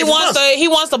y'all got to give us. He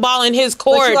wants the ball in his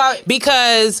court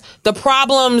because the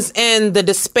problems and the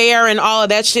despair and all of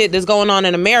that shit that's going on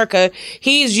in America,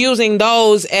 he's using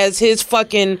those as his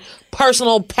fucking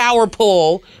personal power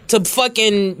pull to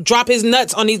fucking drop his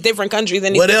nuts on these different countries.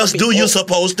 And what else do you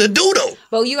supposed to do though?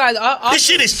 But you guys, this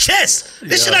shit is chess.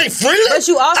 This shit ain't friendly. But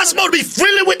you also I'm supposed to be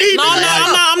friendly with these. No,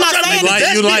 I'm not saying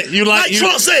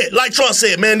that. Like Trump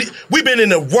said, man, we've been in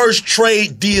the worst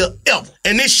trade deal ever,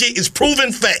 and this shit is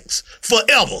proven facts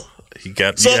forever. You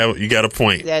got a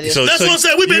point. That's what I'm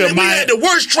saying. We had the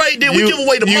worst trade deal. We give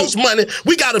away the most money.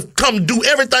 We got to do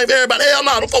everything for everybody. Hell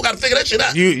no, the folk got to figure that shit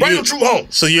out. Bring the truth home.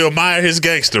 So you admire his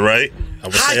gangster, right?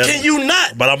 How can you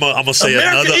not? But I'm gonna say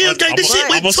America another. is gay. This shit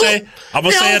we took. I'm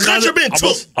gonna say another.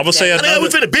 I'm gonna say another. We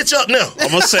finna bitch up now.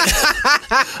 I'm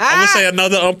gonna say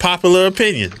another unpopular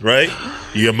opinion. Right?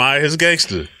 You admire his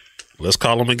gangster. Let's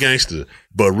call him a gangster.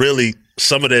 But really,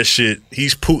 some of that shit,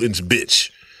 he's Putin's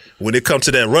bitch. When it comes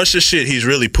to that Russia shit, he's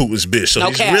really Putin's bitch. So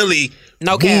he's really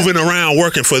moving around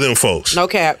working for them folks. No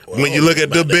cap. When you look at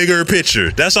the bigger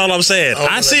picture, that's all I'm saying.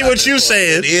 I see what you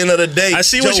saying. At the end of the day, I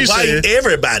see what you saying.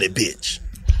 Everybody, bitch.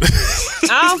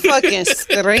 I'm fucking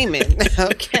screaming.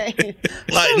 Okay.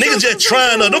 Like niggas just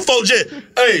trying to. Them folks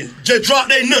just drop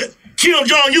their nut. Kim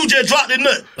Jong-un just dropped his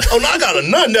nut. Oh, no, I got a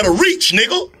nut that'll reach,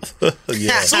 nigga.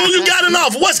 As soon as you got it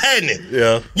off, what's happening?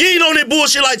 Yeah. You ain't on that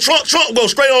bullshit like Trump. Trump go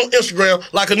straight on Instagram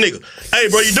like a nigga. Hey,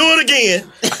 bro, you do it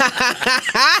again.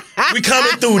 We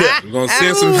coming through that. We gonna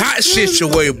send some hot shit your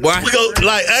way, boy. We go,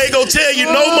 like, I ain't gonna tell you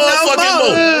no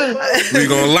motherfucking more. We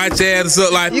gonna light your ass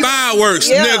up like fireworks,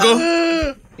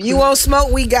 nigga. You won't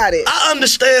smoke, we got it. I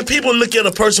understand people look at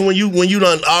a person when you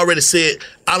done already said,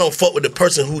 I don't fuck with the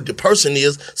person who the person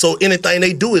is, so anything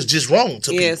they do is just wrong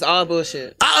to people. Yeah, it's all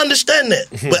bullshit. I understand that,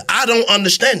 but I don't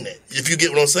understand that, if you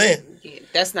get what I'm saying. Yeah,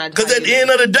 that's not. Because at the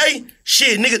end of the day,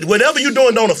 shit, nigga, whatever you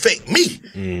doing don't affect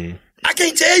me. I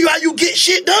can't tell you how you get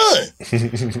shit done.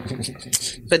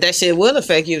 But that shit will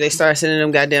affect you if they start sending them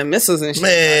goddamn missiles and shit.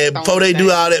 Man, before they do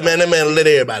all that, man, that man let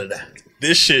everybody die.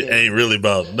 This shit ain't really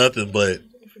about nothing but.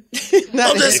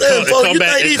 I'm just saying, folks, you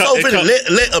think these folks finna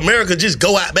let America just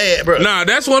go out bad, bro? Nah,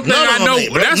 that's one thing I know.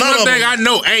 That's one thing I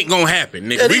know ain't gonna happen,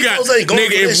 nigga. Yeah, We got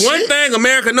nigga. If one thing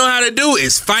America know how to do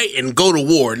is fight and go to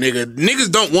war, nigga. Niggas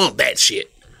don't want that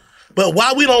shit. But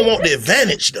why we don't want the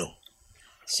advantage though?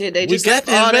 Shit, they We just got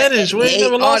the advantage. We ain't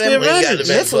never lost the advantage. We got the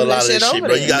advantage for a lot of this shit,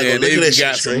 bro. You gotta go look at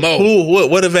that shit.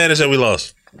 What advantage have we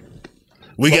lost?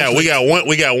 We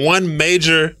got one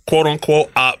major quote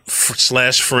unquote op /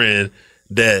 friend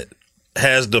that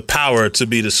has the power to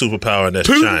be the superpower, and that's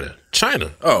China.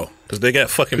 China. Oh. Because they got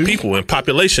fucking people and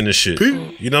population and shit.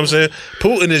 You know what I'm saying?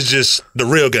 Putin is just the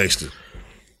real gangster.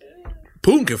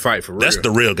 Putin can fight for real. That's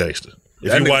the real gangster.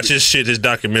 If you watch his shit, his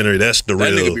documentary, that's the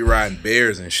real. That nigga be riding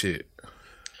bears and shit.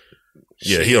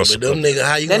 Yeah, he on But them nigga,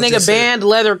 how you That gonna nigga banned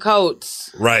leather coats.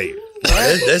 Right.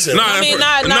 That's it. The other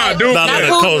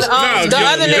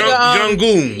nigga,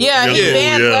 Jong-un. Yeah, he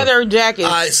banned leather jackets.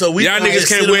 All right, so y'all niggas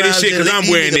can't wear this shit because I'm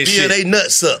wearing this shit. They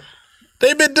nuts up.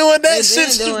 They've been doing that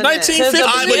since 1950. All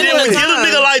right, but then we get a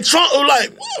nigga like Trump who like,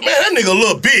 man, that nigga a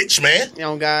little bitch, man.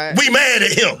 Oh God. We mad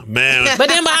at him. Man. But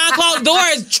then behind closed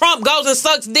doors, Trump goes and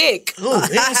sucks dick. Ooh,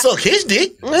 he don't suck his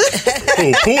dick. Who,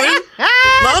 Putin?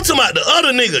 No, I'm talking about the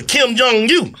other nigga, Kim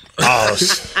Jong-un. Oh,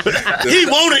 he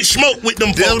wanted smoke with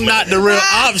them folks. Them not the real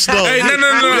ops though. Hey,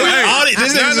 no. Hey,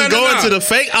 This is going to the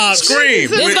fake ops. Scream.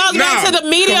 This goes back to the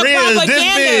media Koreans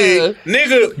propaganda.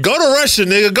 Nigga, go to Russia,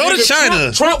 nigga. Go to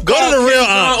China. Trump go to the real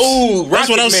ops. Ooh, that's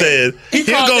what I'm saying.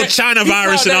 He'll go China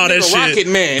virus and all that shit. Rocket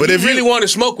Man. But if you really want to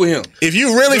smoke with him, if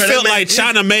you really felt like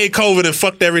China made COVID and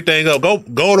fucked everything up,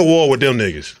 go to war with them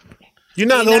niggas. You're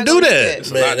not gonna do that,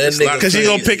 because you're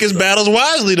gonna pick his battles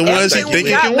wisely. The ones he think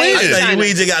he can win. I think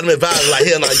we just got him advised like,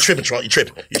 hell no, you tripping, Trump. You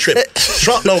tripping.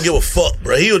 Trump don't give a fuck,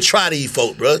 bro. He'll try to eat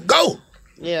folk, bro. Go.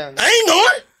 Yeah. I ain't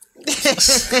going.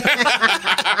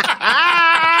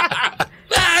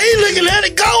 Nah, he looking at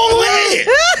it. Go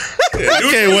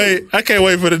ahead. I can't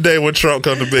wait for the day when Trump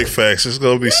come to Big Facts. It's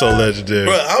gonna be so legendary.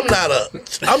 Bro,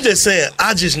 I'm just saying.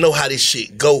 I just know how this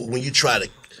shit go when you try to,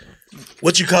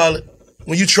 what you call it?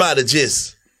 When you try to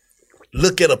just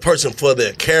look at a person for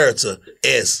their character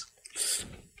as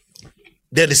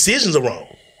their decisions are wrong.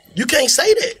 You can't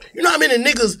say that. You know how many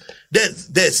niggas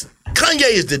that's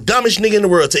Kanye is the dumbest nigga in the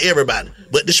world to everybody,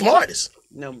 but the smartest.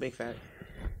 No, big fact.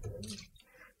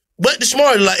 But the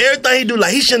smartest, like everything he do,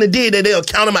 like he shouldn't have did that, they'll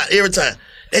count him out every time.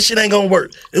 That shit ain't gonna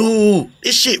work. Ooh,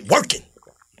 this shit working.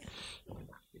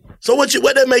 So what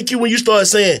that make you when you start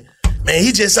saying, man,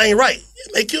 he just ain't right?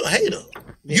 It make you a hater.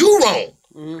 You wrong.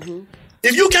 Mm-hmm.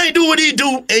 If you can't do what he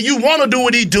do and you want to do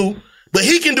what he do, but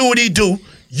he can do what he do,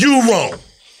 you wrong.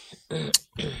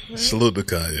 Salute to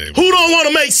Kanye. Who don't want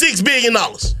to make $6 billion?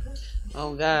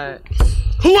 Oh God.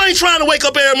 Who ain't trying to wake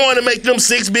up every morning and make them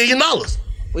 $6 billion?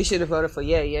 We should have voted for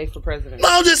yay for president. No,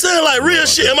 I'm just saying like real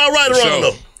shit. Am I right or wrong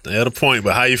though? They had a point,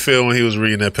 but how you feel when he was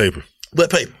reading that paper? What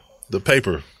paper? The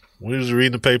paper. When he was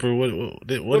reading the paper, what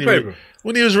paper?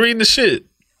 When he was reading the shit.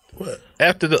 What?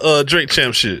 After the Drake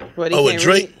champ shit. With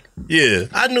Drake? Yeah.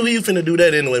 I knew he was finna do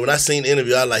that anyway. When I seen the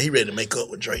interview, I was like, he ready to make up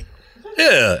with Drake.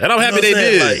 Yeah, and I'm happy they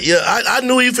did. Like, yeah, I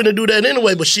knew he was finna do that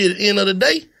anyway, but shit, at the end of the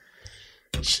day,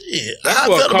 Shit,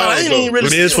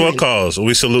 It is for a cause.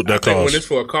 We salute that cause. When it's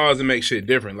for a cause, it makes shit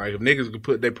different. Like if niggas could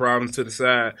put their problems to the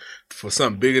side for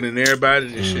something bigger than everybody,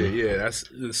 and shit, yeah, that's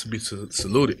to be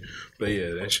saluted. But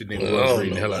yeah, that shit nigga was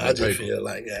reading the hell out of I just feel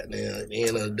like, goddamn, at the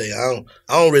end of the day, I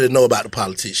don't really know about the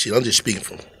politics shit. I'm just speaking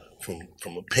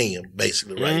from opinion,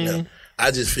 basically, right now. I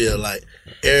just feel like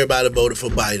everybody voted for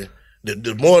Biden.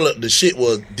 The moral of the shit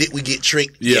was, did we get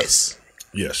tricked? Yes.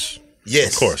 Yes.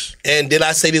 Yes. Of course. And did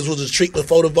I say this was a trick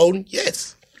before the voting?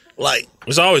 Yes. Like,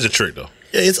 it's always a trick, though.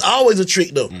 Yeah, it's always a trick,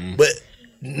 though. But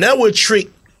now we're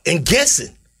tricked and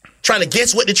guessing, trying to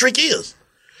guess what the trick is.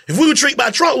 If we were tricked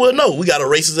by Trump, we'll know. We got a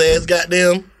racist ass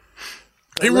goddamn.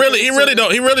 He really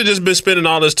don't. He really just been spending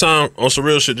all this time on some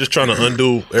real shit, just trying to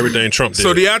undo everything Trump did.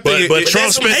 So do y'all think? But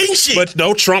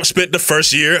Trump spent the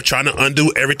first year trying to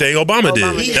undo everything Obama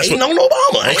did. He hating on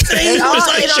Obama. They all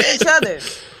hate on each other.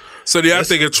 So do y'all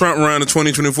think if Trump run in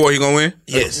 2024, he gonna win?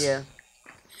 Yes. Yeah.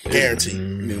 Guaranteed.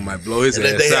 Nigga might blow his and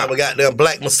ass if they out. have a goddamn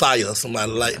black messiah or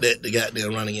somebody like that, they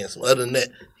goddamn run against him. Other than that,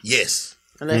 yes.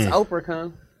 Unless Oprah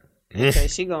come. Okay,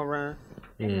 she gonna run.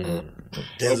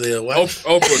 Denzel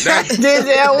Washington. Oprah.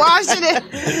 Denzel Washington.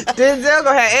 Denzel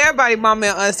gonna have everybody mama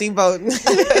and auntie voting.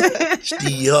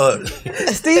 Steve Harvey.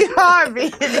 Steve Harvey.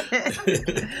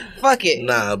 Fuck it.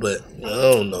 Nah, but I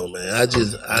don't know, man.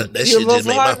 That shit just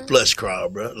make my flush crawl,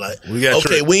 bro. Like, we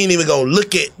ain't even gonna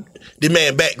look at the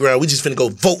man background. We just finna go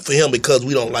vote for him because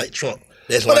we don't like Trump.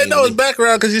 That's Well, why they know his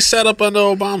background because he sat up under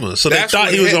Obama. So they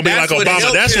thought he was going to be like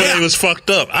Obama. That's where they was fucked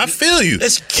up. I feel you.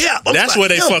 That's cap. That's where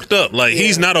they fucked up. Like,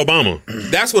 he's not Obama.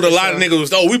 That's what a lot of niggas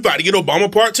was, we about to get Obama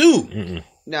part 2.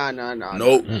 No.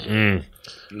 Nope.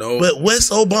 No. But what's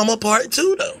Obama part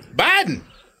 2, though? Biden.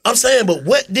 I'm saying, but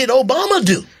what did Obama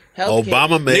do?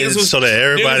 Obama made it so that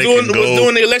everybody was can go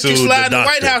doing the electric to slide the in the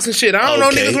White doctor. House and shit. I don't know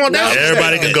niggas want that.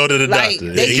 Everybody can go to the doctor.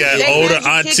 You got older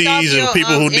aunties and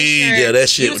people who need. Yeah, that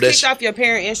shit. You was kicked off your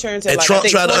parent insurance. And Trump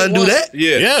tried to undo that?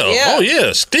 Yeah. Oh,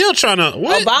 yeah. Still trying to.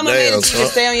 What? Obama made it so you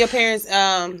stay on your parents'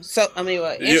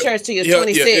 insurance to your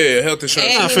 26. Yeah, health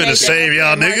insurance. I'm not finna save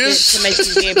y'all niggas. To make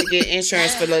you be able to get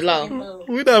insurance for the low.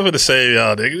 We not finna save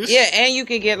y'all niggas. Yeah, and you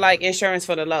can get like insurance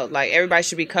for the low. Like everybody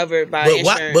should be covered by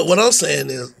insurance. But what I'm saying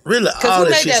is, really, all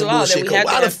this shit's some bullshit.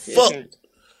 Why the fuck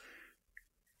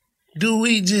do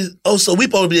we just? So we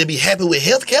supposed to be happy with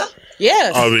healthcare?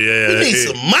 Yeah. Oh yeah. We need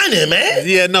some money, man.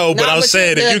 Yeah, no, but I was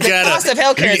saying if you got cost of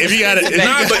healthcare. If you got but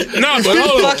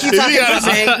hold on. If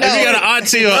you got an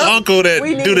auntie or uncle that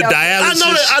do the dialysis,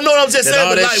 I know what I'm just saying.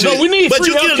 But like, no, we need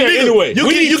free healthcare anyway. You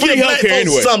give black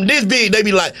folks something this big, they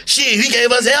be like, shit, he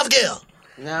gave us healthcare.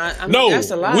 No,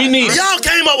 that's a lot. We need. Y'all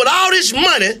came up with all this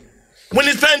money. When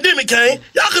this pandemic came,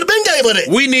 y'all could have been gave her that.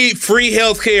 We need free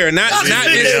health care, not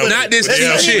this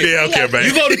cheap shit. I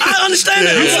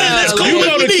understand that. That's cool.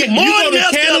 We need more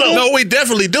health care. No, we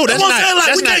definitely do. That's not.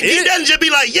 We can't get that and just be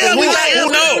like, yeah, we got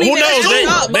health. Who knows?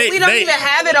 But we don't even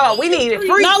have it all. We need it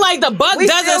free. Not like the buck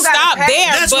doesn't stop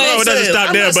there. No, it doesn't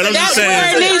stop there. But I'm just saying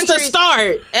that's where it needs to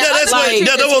start. Yeah, that's what I'm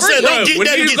saying. Don't get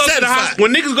that and get satisfied.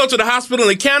 When niggas go to the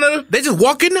hospital in Canada, they just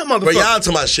walk in that motherfucker. But y'all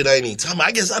talking about shit I ain't even talking about.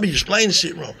 I guess I be explaining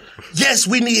shit wrong. Yes,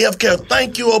 we need health care.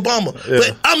 Thank you, Obama. Yeah.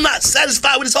 But I'm not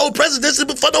satisfied with this whole presidency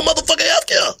for no motherfucking health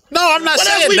care. No, I'm not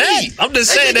saying that. I'm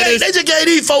just saying that they just gave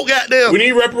these folk goddamn. We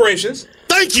need reparations.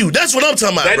 Thank you. That's what I'm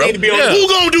talking about, that bro. Need to be on Who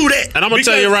gonna do that? And I'm gonna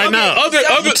tell you right now. I'm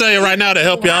gonna tell you right now to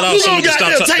help y'all out. Who gonna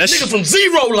take niggas from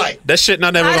zero light? That shit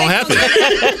not ever gonna happen.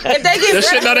 If they get that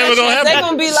shit not ever gonna happen. They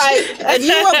gonna be like, if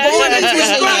you were born in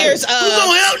 20 years, who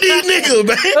gonna help these niggas,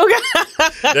 man?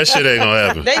 That shit ain't gonna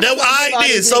happen. That's what I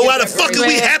did. So why the fuck are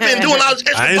we happy and doing all this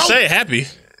extra? I ain't say happy.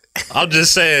 I'm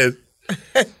just saying.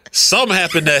 Something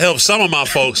happened that helped some of my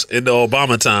folks in the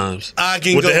Obama times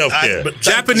with the health care.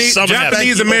 Japanese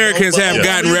Americans have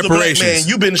gotten reparations. Man,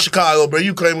 you been to Chicago, bro.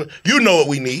 You know what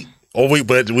we need.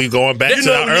 But we going back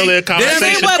to our earlier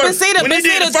conversation. When he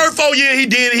did the first 4 years, he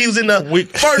did it. He was in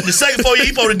the second 4 years,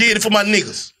 he probably did it for my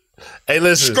niggas. Hey,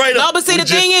 listen. Straight up. No, but see, the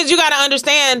thing is, you got to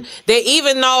understand that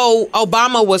even though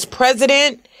Obama was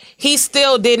president, he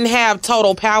still didn't have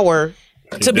total power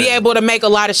to be able to make a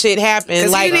lot of shit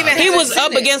happen. Like he was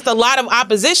up against a lot of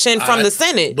opposition from the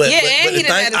Senate. But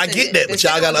I get that, but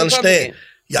y'all gotta understand.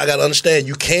 Y'all gotta understand.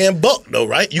 You can buck though,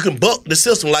 right? You can buck the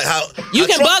system, like how you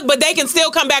can buck, but they can still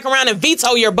come back around and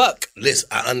veto your buck. Listen,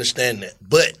 I understand that,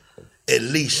 but at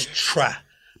least try.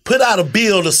 Put out a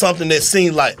bill or something that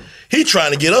seems like he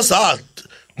trying to get us our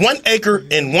 1 acre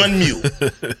and 1 mule.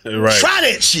 Right. Try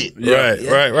that shit. Right.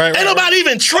 Ain't nobody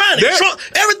even trying it. Trump,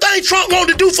 everything Trump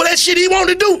wanted to do for that shit he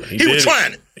wanted to do, he was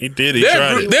trying it. He did. He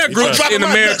tried it. There are groups in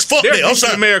America. There are groups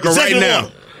in America right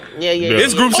now Yeah.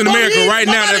 There's groups in America right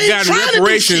now that have gotten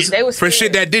reparations for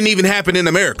shit that didn't even happen in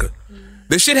America.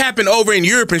 The shit happened over in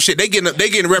Europe and shit. They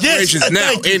getting reparations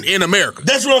now in America.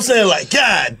 That's what I'm saying. Like,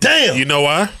 God damn. You know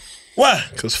why? Why?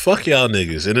 Because fuck y'all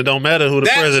niggas, and it don't matter who the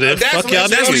president. Fuck y'all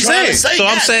niggas. So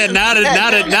I'm saying now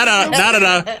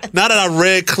that I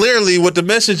read clearly what the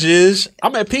message is,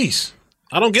 I'm at peace.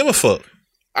 I don't give a fuck.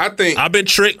 I think I've been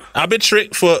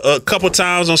tricked for a couple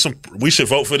times on some. We should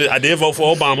vote for this. I did vote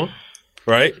for Obama.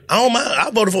 Right? I don't mind.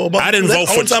 I voted for Obama. I didn't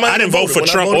vote for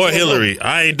Trump or Hillary.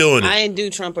 I ain't doing it. I ain't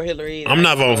do Trump or Hillary either. I'm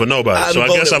not voting for nobody. So I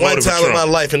guess I voted for Trump. one time in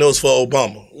my life, and it was for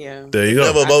Obama. Yeah. There you go.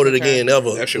 Never voted again.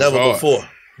 Never before.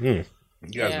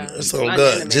 It's on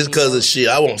God. Just because of shit,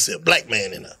 I won't see a black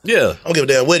man in there. Yeah. I don't give a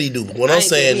damn what he do. But what I'm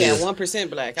saying is 1%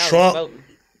 black. I Trump was voting.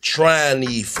 trying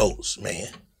these folks, man.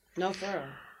 No, for real.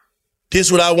 This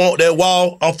what I want, that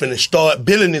wall. I'm finna start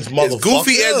building this motherfucker. As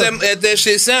goofy as that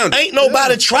shit sounded. Ain't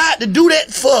nobody tried to do that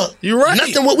for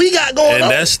nothing what we got going on.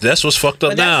 And that's what's fucked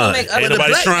up now. Ain't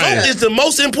nobody trying. Vote is the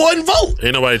most important vote.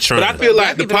 Ain't nobody trying. But I feel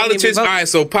like the politicians, all right,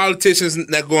 so politicians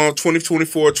that go on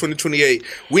 2024, 2028,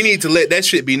 we need to let that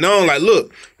shit be known. Like,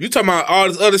 look, you talking about all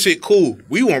this other shit, cool.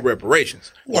 We want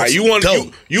reparations. Right? You want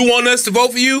us to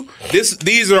vote for you?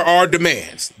 These are our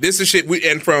demands. This is shit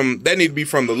and that need to be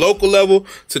from the local level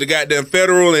to the goddamn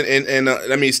federal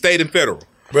and state and federal.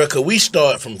 Bro, cause we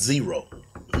start from zero.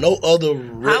 No other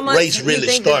race really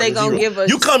starts from zero.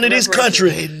 You come to this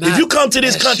country. If you come to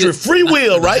this country, free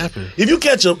will, right? If you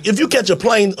catch a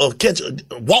plane or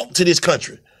walk to this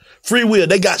country, free will.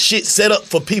 They got shit set up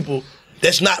for people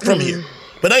that's not from here,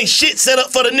 but ain't shit set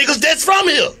up for the niggas that's from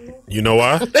here. You know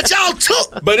why? That y'all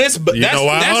took. But that's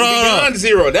beyond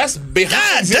zero. That's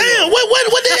behind zero. Damn,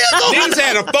 what the hell going on? Niggas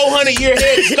had a 400-year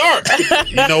head start.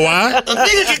 You know why? A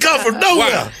nigga can come from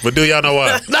nowhere. Why? But do y'all know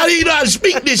why? Now you know how to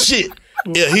speak this shit.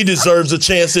 Yeah, he deserves a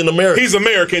chance in America. He's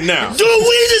American now. Do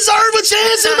we deserve a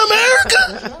chance in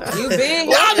America? You been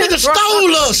Y'all niggas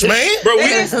stole us, man. Bro,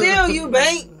 they steal you,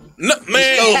 bank. No, man.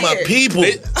 They stole my people.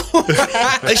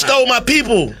 They stole my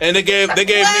people. And they gave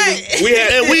niggas,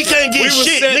 we can't get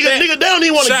shit. Nigga, they don't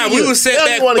even want to give we was set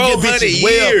back 400 years.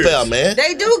 Welfare, man.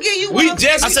 They do give you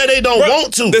welfare. I said they don't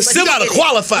want to. You gotta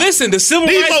qualify. Listen, the civil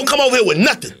rights. These folks come over here with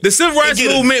nothing. The civil rights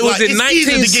movement was in 1960.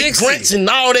 It's easy to get grants and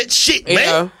all that shit,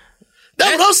 man.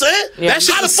 That's what I'm saying. Yeah.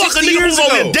 How the fuck a nigga move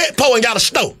over here debt poor and got a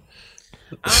stove?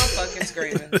 I'm fucking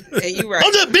screaming. And you right.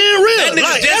 I'm just being real.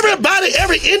 Like everybody,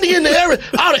 every Indian,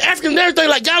 all the Africans and everything,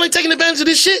 like y'all ain't taking advantage of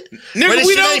this shit. Nigga,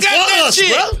 we don't got that shit,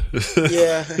 bro.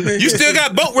 Yeah. You still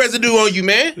got boat residue on you,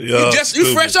 man. Yeah,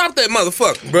 you fresh off that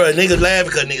motherfucker. Bro, niggas laugh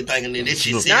because niggas thinking that this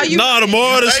shit. The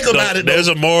moral there's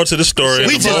a moral to the story.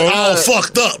 We just all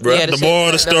fucked up, bro. The moral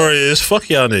of the story is fuck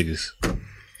y'all niggas.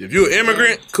 If you an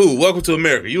immigrant, cool. Welcome to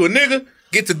America. You a nigga,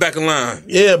 get to the back of line.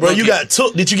 Yeah, bro. You got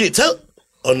took. Did you get took?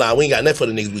 Oh, nah, we ain't got nothing for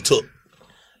the niggas we took.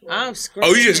 I'm screaming.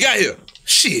 Oh, you just got here.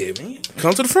 Shit, man.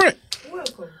 Come to the front.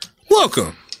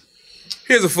 Welcome.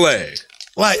 Here's a flag.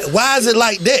 Like, why is it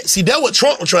like that? See, that's what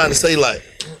Trump was trying to say, like,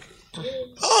 I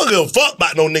don't give a fuck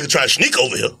about no nigga trying to sneak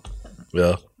over here.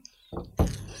 Yeah.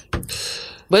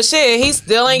 But shit, he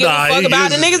still ain't give a fuck about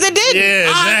the niggas that didn't. Yeah,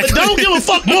 exactly. But don't give a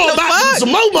fuck more about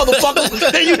some more motherfuckers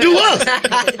than you do us.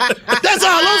 That's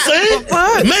all I'm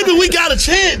saying. Maybe we got a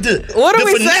chance to. What are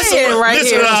we saying right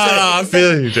here? I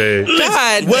feel you, Jay.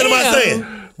 God what am I saying?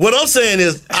 What I'm saying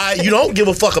is, you don't give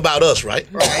a fuck about us, right?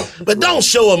 But don't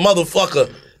show a motherfucker.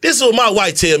 This is what my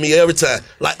wife tell me every time.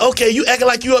 Like, okay, you acting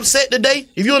like you upset today?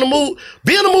 If you in the mood,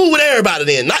 be in the mood with everybody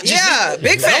then, not just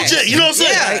big facts. You know what I'm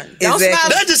saying? Yeah, don't smile.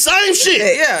 That's the same shit.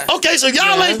 Yeah. Okay, so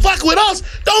y'all ain't fucking with us.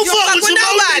 Don't fuck with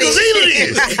nobody.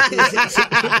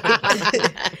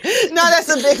 No, that's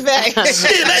a big fact.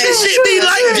 Shit, let this shit be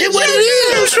like what it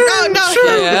is.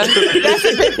 That's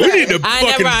a big fact. We need to I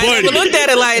never looked at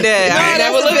it like that. I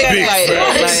never looked at it like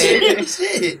that.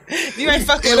 Shit. You ain't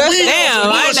fucking with us. Damn,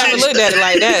 I ain't never looked at it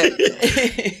like that.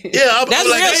 Yeah, that's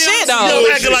like, real shit, though. You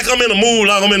know, acting like I'm in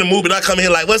the mood, but I come here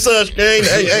like, what's up, gang?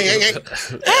 Hey.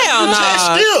 Hell no.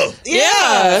 Still.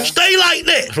 Yeah. Stay like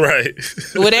that. Right.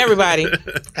 With everybody.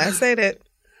 I say that.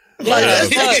 Like that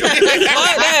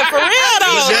for real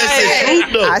though. That's the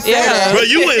truth though. I said that.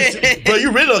 Bro,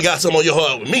 you really done got something on your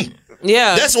heart with me.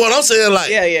 Yeah. That's what I'm saying. Like,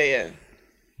 yeah.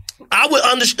 I would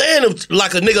understand if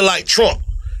like a nigga like Trump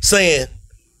saying,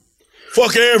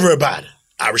 fuck everybody.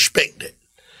 I respect that.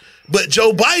 But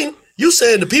Joe Biden, you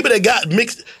saying the people that got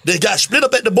mixed, that got split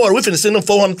up at the border, we finna send them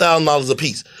 $400,000 a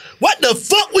piece. What the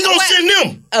fuck we gonna send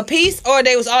them? A piece, or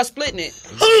they was all splitting it?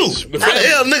 Who? How the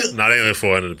hell, nigga? Nah, they only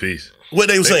 $400 a piece. What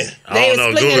they were saying? I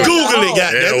don't know. Google it,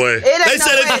 goddamn. They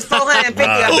said it's 450 a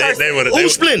person.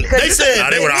 Who's splitting? They said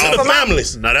to the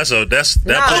families. No, that put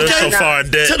us so far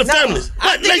in debt. To the families.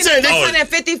 I think it's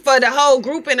 450 for the whole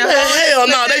group in the whole. Hell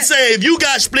no. They saying if you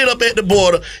got split up at the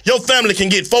border, your family can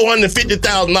get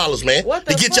 $450,000, man,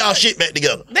 to get y'all shit back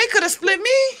together. They could have split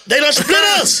me. They done split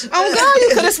us. Oh God,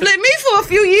 you could have split me for a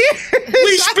few years.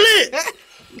 We split.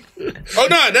 Oh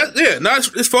no,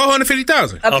 it's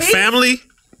 $450,000. A family?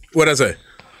 What'd I say?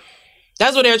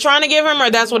 That's what they're trying to give him, or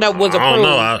that's what that was approved? I don't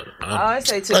know. I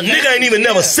say a nigga ain't even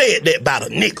never said that about a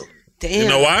nigga. Damn. You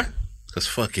know why? Because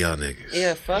fuck y'all niggas.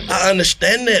 Yeah, fuck. I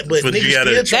understand that, but niggas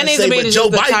still trying to say, but Joe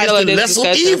Biden is the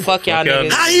lesser evil. Fuck y'all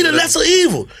niggas. How he the lesser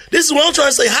evil? This is what I'm trying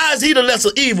to say. How is he the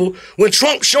lesser evil when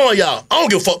Trump showing y'all? I don't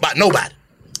give a fuck about nobody.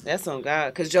 That's on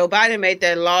God, because Joe Biden made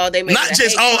that law. They made not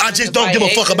just I just don't give a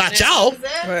fuck about y'all.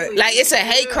 Right. Like it's a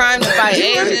hate crime to fight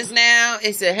Asians now.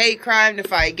 It's a hate crime to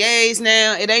fight gays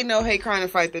now. It ain't no hate crime to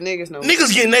fight the niggas no more.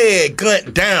 Niggas getting their ass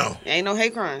gunned down. It ain't no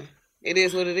hate crime. It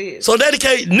is what it is. So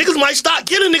niggas might stop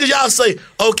killing niggas. Y'all say,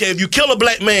 okay, if you kill a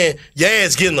black man, your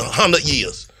ass getting 100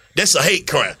 years. That's a hate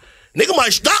crime. Nigga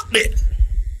might stop that.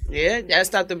 Yeah, that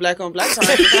stopped the black on black crime.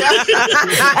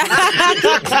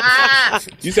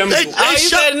 You tell me you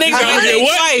said nigga might get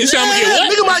what? You said I'm gonna get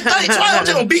what? Nigga might think twice. I'm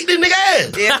just gonna beat this nigga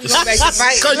ass. Yeah, you gonna make the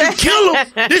fight. Cause you kill him.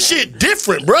 This shit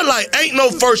different, bro. Like ain't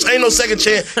no first, ain't no second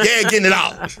chance. Yeah, getting it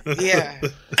out. Yeah.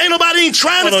 Ain't nobody even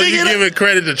trying to figure it out. You giving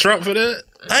credit to Trump for that?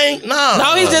 Ain't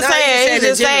No, he's just saying. He's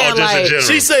just saying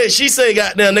like. She said,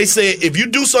 goddamn. They said if you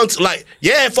do something like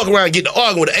fuck around and get to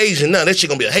arguing with an Asian now, that shit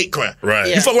gonna be a hate crime. Right.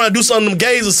 You fuck around and do something to them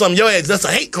gays or something, your ass, that's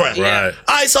a hate crime. Right.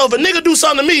 All right. So if a nigga do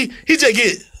something to me, he just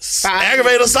get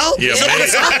aggravated assault. Yeah. Right.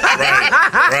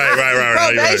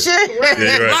 Probation.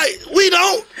 Yeah, you're right.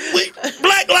 Like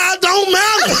black lives don't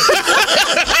matter.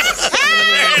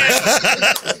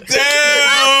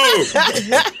 Damn.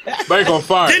 Bank on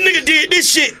fire. That nigga did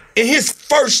this shit in his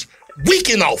first week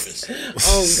in office.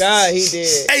 Oh God, he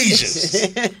did. Asians.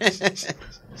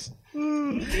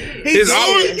 His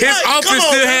office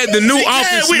still had the new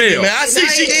office smell. Man. I see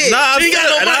she ain't got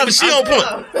no money, but she on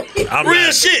point.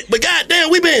 Real shit. But goddamn,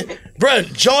 we been,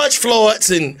 bruh, George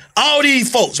Floyd's and all these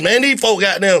folks, man. These folks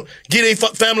goddamn get their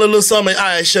family a little something. All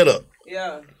right, shut up.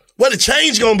 Yeah. What the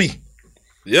change gonna be?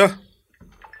 Yeah.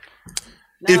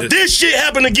 If this shit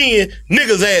happen again,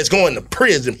 niggas ass going to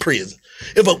prison.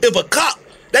 If a cop,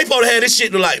 they probably had this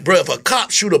shit to like, bro, if a cop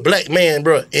shoot a black man,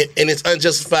 bro, and it's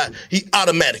unjustified, he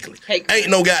automatically. Ain't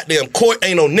no goddamn court,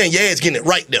 ain't no nothing. Your ass getting it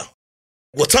right there.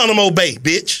 Guantanamo Bay,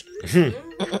 bitch.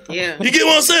 Yeah. You get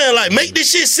what I'm saying? Like, make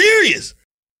this shit serious.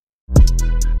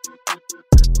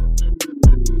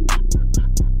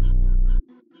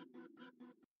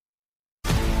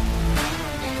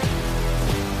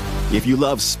 If you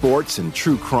love sports and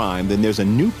true crime, then there's a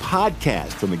new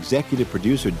podcast from executive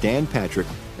producer Dan Patrick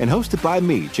and hosted by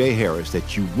me, Jay Harris,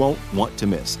 that you won't want to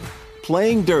miss.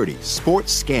 Playing Dirty: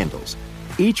 Sports Scandals.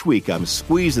 Each week, I'm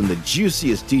squeezing the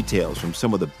juiciest details from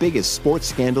some of the biggest sports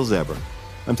scandals ever.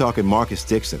 I'm talking Marcus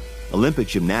Dixon, Olympic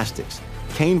gymnastics,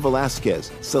 Cain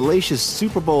Velasquez, salacious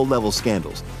Super Bowl-level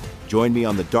scandals. Join me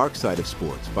on the dark side of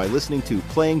sports by listening to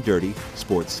Playing Dirty: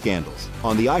 Sports Scandals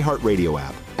on the iHeartRadio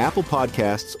app, Apple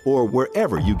Podcasts, or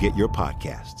wherever you get your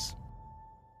podcasts.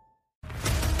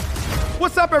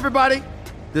 What's up, everybody?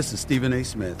 This is Stephen A.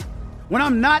 Smith. When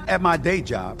I'm not at my day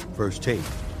job, First Take,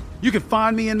 you can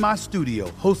find me in my studio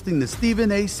hosting the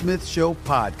Stephen A. Smith Show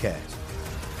podcast.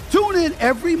 Tune in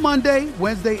every Monday,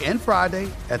 Wednesday, and Friday,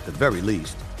 at the very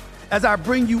least, as I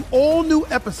bring you all new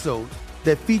episodes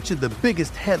that feature the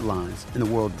biggest headlines in the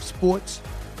world of sports,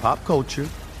 pop culture,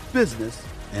 business,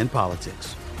 and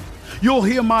politics. You'll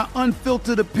hear my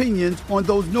unfiltered opinions on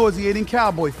those nauseating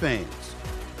Cowboy fans,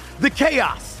 the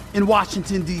chaos in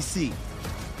Washington, D.C.,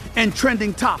 and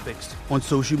trending topics on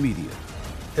social media,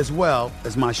 as well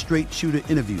as my straight shooter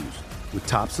interviews with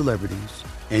top celebrities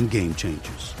and game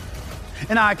changers.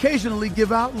 And I occasionally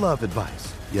give out love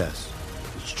advice. Yes,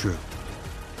 it's true.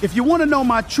 If you want to know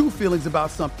my true feelings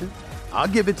about something, I'll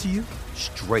give it to you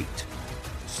straight.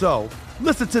 So,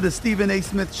 listen to the Stephen A.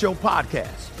 Smith Show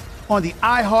podcast on the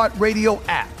iHeartRadio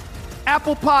app,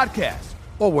 Apple Podcasts,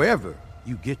 or wherever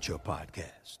you get your podcast.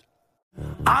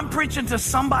 I'm preaching to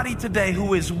somebody today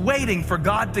who is waiting for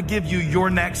God to give you your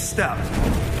next step.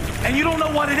 And you don't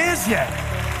know what it is yet.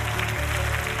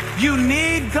 You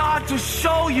need God to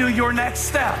show you your next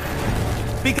step.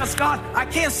 Because God, I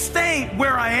can't stay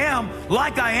where I am,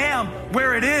 like I am,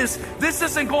 where it is. This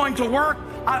isn't going to work.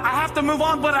 I have to move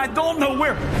on, but I don't know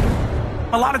where.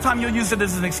 A lot of time you'll use it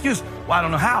as an excuse. Well, I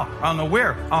don't know how. I don't know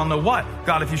where. I don't know what.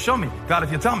 God, if you show me. God,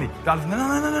 if you tell me. God, if...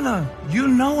 No. You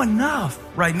know enough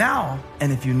right now.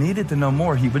 And if you needed to know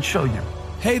more, he would show you.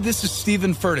 Hey, this is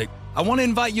Stephen Furtick. I want to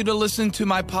invite you to listen to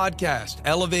my podcast,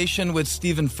 Elevation with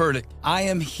Stephen Furtick. I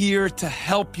am here to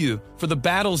help you for the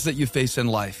battles that you face in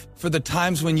life, for the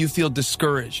times when you feel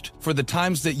discouraged, for the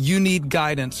times that you need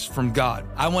guidance from God.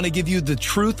 I want to give you the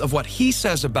truth of what he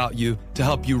says about you to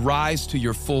help you rise to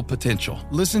your full potential.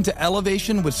 Listen to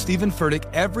Elevation with Stephen Furtick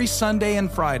every Sunday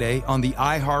and Friday on the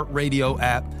iHeartRadio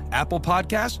app, Apple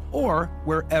Podcasts, or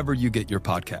wherever you get your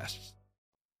podcasts.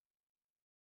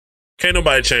 Can't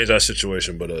nobody change our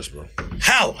situation but us, bro.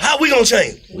 How we gonna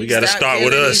change? We gotta start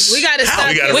with us. We gotta start.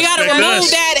 We gotta remove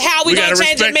that. How we gonna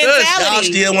change the mentality? Y'all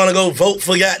still want to go vote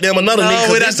for goddamn another nigga?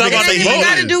 We're not talking about the voting.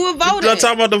 Got to do with voting. We're not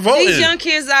talking about the voting. These young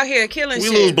kids out here killing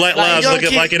shit. We lose black lives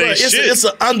looking like it ain't shit. It's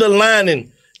an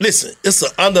underlining. Listen, it's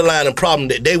an underlining problem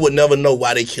that they would never know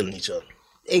why they killing each other.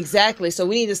 Exactly. So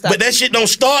we need to stop. But that shit don't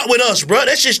start with us, bro.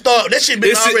 That shit been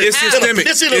already. It's systemic.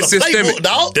 This is a playbook,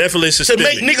 dog. Definitely systemic.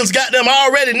 To make niggas goddamn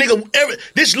already,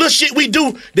 this little shit we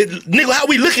do, how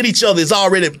we look at each other is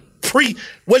already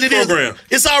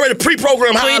it's already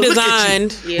pre-programmed. How I look at you.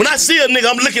 Yeah. When I see a nigga,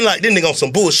 I'm looking like this nigga on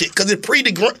some bullshit because it's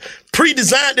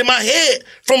pre-designed in my head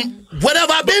from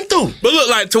whatever I've been through. But look,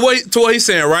 like to what he's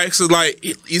saying, right? So like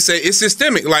you say it's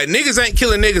systemic. Like niggas ain't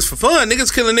killing niggas for fun.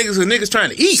 Niggas killing niggas because niggas trying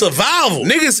to eat. Survival.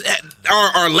 Niggas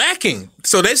are lacking.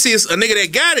 So they see a nigga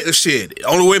that got it. Shit.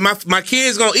 Only way my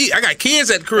kids gonna eat. I got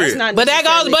kids at the crib. But that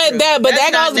goes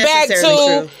back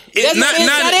to. Not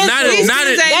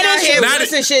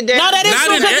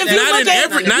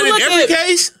in every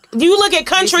case. You look at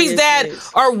countries that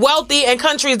are wealthy and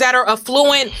countries that are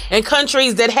affluent and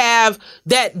countries that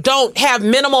don't have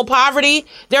minimal poverty.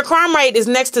 Their crime rate is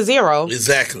next to zero.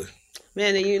 Exactly.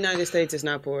 Man, the United States is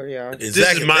not poor, y'all.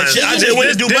 Exactly. I just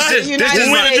went to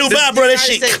Dubai, bro. That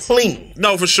shit clean.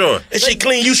 No, for sure. That shit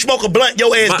clean. You smoke a blunt,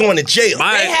 your ass going to jail.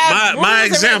 My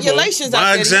example.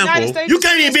 You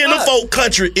can't even be in the folk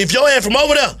country if your ass from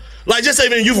over there. Like, just say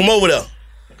you from over there.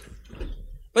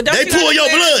 But they pull your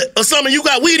blood or something, you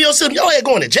got weed in your system, your ass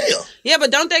going to jail. Yeah,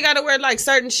 but don't they got to wear like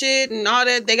certain shit and all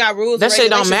that? They got rules. That shit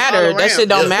don't matter. That shit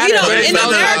don't matter. In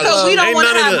America, we don't want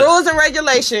to have rules and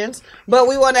regulations, but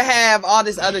we want to have all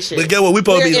this other shit. But get what? We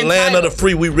supposed to be the land of the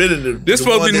free. We really this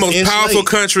supposed to be the most powerful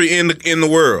country in the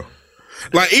world.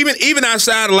 Like even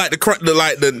outside of like the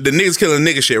niggas killing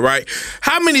nigga shit, right?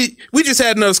 How many? We just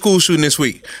had another school shooting this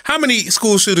week. How many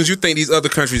school shootings you think these other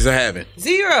countries are having?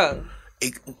 0.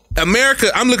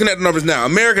 America, I'm looking at the numbers now.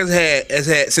 America has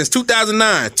had since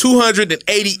 2009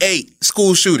 288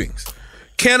 school shootings.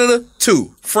 Canada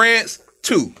 2, France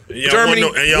 2, Germany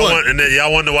 1. And then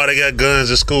y'all wonder why they got guns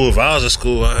at school. If I was at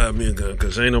school, I'd have me a gun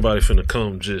because ain't nobody finna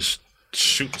come just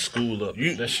shoot the school up.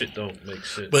 That shit don't make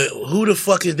sense. But who the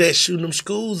fuck is that shooting them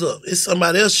schools up? It's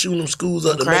somebody else shooting them schools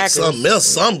up to make something else.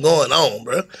 Something going on,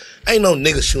 bro. Ain't no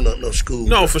nigga shooting up no school.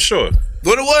 No, for sure.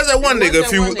 But it was that one nigga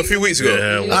a few weeks ago.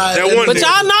 But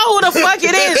y'all know who the fuck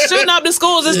it is shooting up the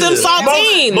schools. It's them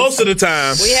saltines. Most of the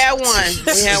time. We had one.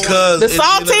 The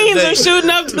saltines are shooting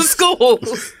up the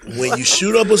schools. When you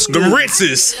shoot up a school. The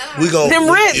Ritzes. We gon' them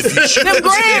Ritz. Them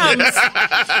Grams.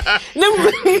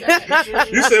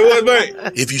 You said what, mate?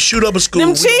 If you shoot up a school,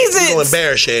 them we gonna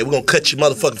embarrass you. We gonna cut your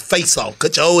motherfucking face off.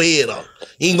 Cut your whole head off.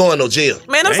 You ain't going to no jail.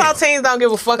 Man, them saltines don't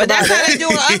give a fuck but about that. But that's how they do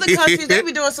in other countries. They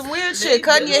be doing some weird shit.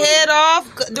 Cutting your head off.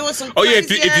 Doing some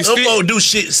crazy if you still do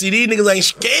shit. See, these niggas ain't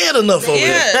scared enough over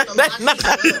here.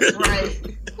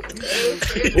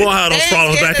 We'll have those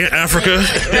problems back in Africa.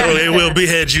 They will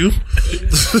behead you.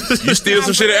 You steal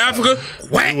some shit in Africa?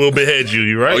 We will behead you.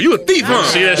 You right? Oh, you a thief, huh?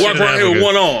 See that walk around here with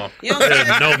one arm.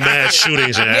 There's no mass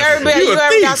shootings in Africa. You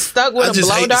ever got stuck with a blow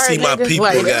dart? I just hate to see my people.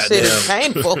 That shit is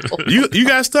painful. You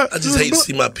got stuck? I just hate to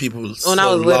see my people so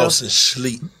lost in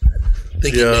sleep.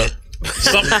 Thinking that. We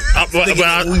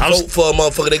vote for a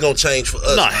motherfucker, they gonna change for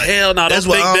us. No, hell no. That's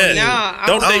don't think that.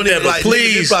 Don't think that, but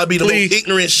please. This probably be the most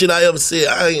ignorant shit I ever said.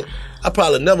 I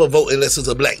probably never vote unless it's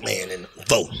a black man in the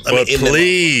vote.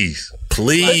 Please.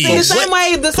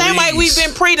 The same way we've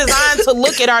been pre-designed to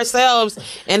look at ourselves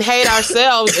and hate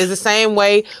ourselves is the same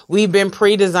way we've been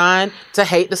pre-designed to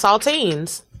hate the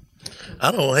saltines.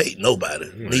 I don't hate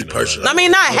nobody, me personally. I mean,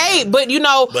 not hate, but we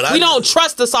don't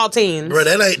trust the saltines. Bro,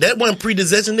 that wasn't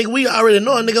predisposition, nigga. We already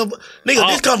know, nigga.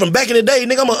 This come from back in the day,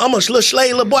 nigga. I'm a little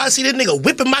slave little boy. I see this nigga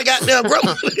whipping my goddamn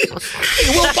grandma.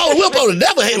 Nigga, we'll probably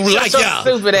never hate like y'all.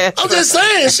 Stupid ass. I'm just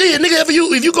saying, shit, nigga.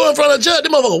 If you go in front of a judge,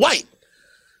 them motherfucker white.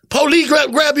 Police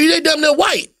grab you, they damn near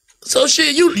white. So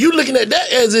shit, you looking at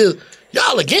that as if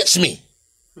y'all against me.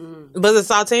 But the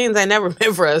saltines ain't never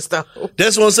meant for us, though.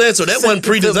 That's what I'm saying. So that wasn't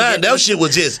pre-designed. That shit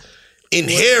was just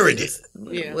inherited.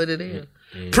 Yeah. What it is.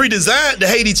 Pre-designed to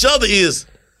hate each other is.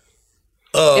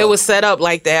 It was set up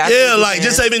like that. Yeah, like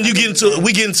just say when we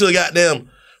get into a goddamn.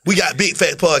 We got Big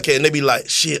Fat Podcast, and they be like,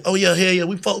 shit, oh yeah, hell yeah,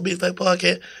 we fuck with Big Fat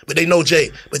Podcast, but they know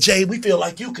Jay. But Jay, we feel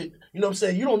like you could, you know what I'm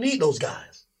saying? You don't need those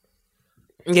guys.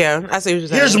 Yeah, I see what you're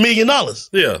saying. Here's $1 million.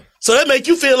 Yeah. So that make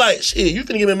you feel like, shit, you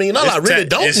finna give me $1 million. I really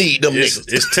don't need them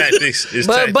niggas. It's tactics.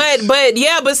 But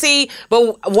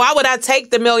why would I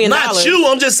take the $1 million? Not you,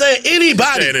 I'm just saying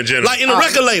anybody. In general. Like in the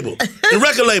record label. The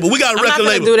record label. We got a record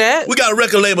label. Do that. We got a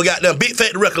record label, goddamn Big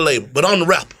Fat record label, but I'm the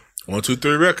rapper. 1, 2,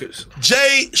 3 records.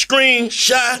 Jay, Scream,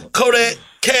 Shy, Kodak,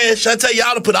 Cash, I tell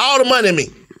y'all to put all the money in me.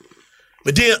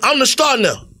 But then I'm the star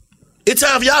now. It's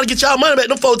time for y'all to get y'all money back.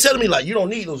 Them folks telling me like, you don't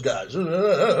need those guys.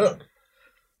 Planting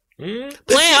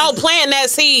that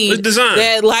seed. It's design.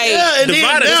 That like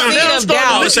divide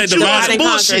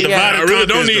bullshit. I really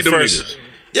don't need them niggas.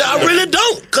 Yeah, I really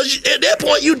don't. Cause at that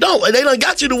point you don't. And they done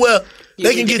got you to where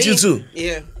they can get you to.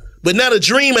 Yeah. But now the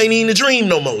dream ain't even a dream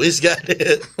no more. It's got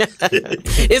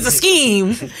it's a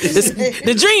scheme.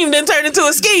 The dream then turned into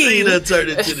a scheme. It turned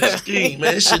into the scheme,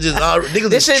 man. This shit just all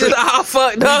niggas. This shit is all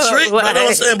fucked up. Trick, like, you know what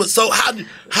I'm saying? But so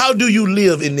how do you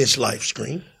live in this life,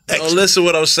 Scream? Oh, listen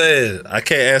what I'm saying. I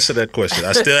can't answer that question.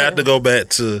 I still have to go back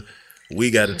to we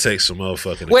got to take some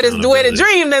motherfucking where the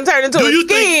dream then turned into a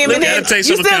scheme, and then you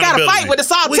still got to fight with the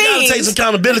saltines. We got to take some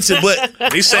accountability,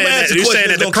 but he's saying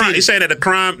that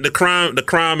the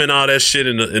crime and all that shit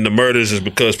and the murders is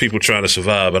because people trying to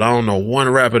survive. But I don't know one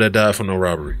rapper that died from no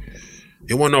robbery.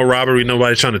 It wasn't no robbery.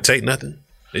 Nobody trying to take nothing.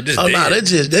 They just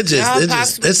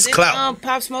that's clout.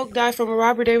 Pop Smoke died from a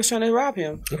robbery. They was trying to rob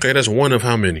him. Okay, that's one of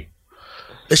how many?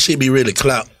 That shit be really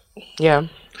clout. Yeah.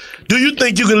 Do you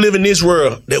think you can live in this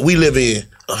world that we live in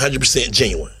 100%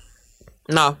 genuine?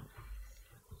 No.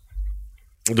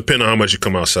 Depending on how much you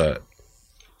come outside.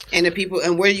 And the people,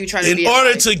 and where are you trying to be? In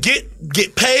order to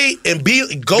get paid and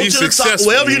go to the top,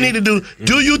 whatever you need to do,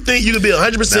 do you think you can be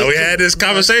 100%? Now, we had this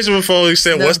conversation before. We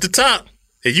said, what's the top?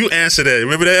 And you answered that.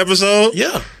 Remember that episode?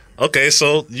 Yeah. Okay,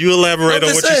 so you elaborate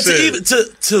on what you said.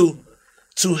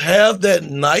 To have that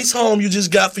nice home you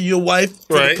just got for your wife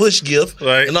for the push gift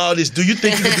and all this, do you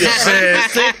think you can be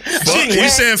you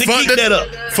said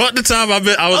fuck the top. I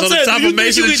was on the top of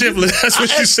Mason and Chipley. That's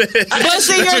what you said. But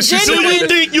see, you're genuine. Do you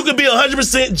think you can be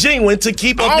 100% genuine to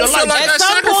keep up your life? I don't feel like that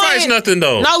sacrifice nothing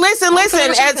though. No, listen.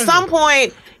 At some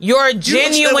point, your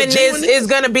genuineness is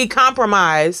going to be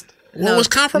compromised. What was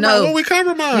compromised? What we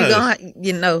compromised?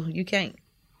 You can't.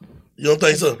 You don't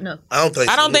think so? No. I don't think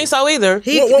so. I don't think so either.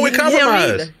 What we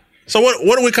compromise? So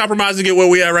what are we compromising to get where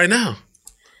we at right now?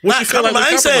 Not compromise. I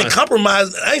ain't saying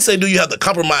compromise. I ain't saying do you have to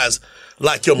compromise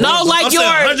like your morals. No, like I'm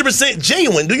saying 100%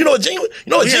 genuine. Do you know what genuine? You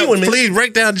know what genuine means? Please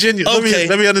break down genuine. Okay.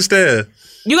 Let me understand.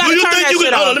 You got to turn that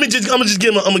shit off. I'm gonna just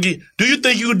give him. Do you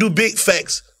think you can do big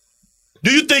facts? Do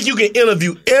you think you can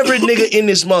interview every nigga in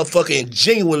this motherfucker and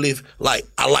genuinely like,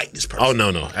 I like this person? Oh, no,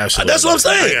 absolutely. That's what I'm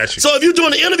saying. So if you're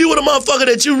doing an interview with a motherfucker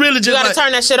that you really just you gotta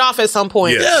turn that shit off at some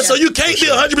point. Yeah, so you can't be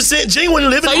 100% genuine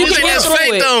living so in this world. That's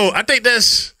fake though. I think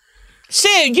that's...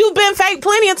 Shit, you've been fake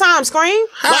plenty of times, Scream.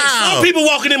 Like some people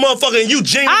walking in motherfucker and you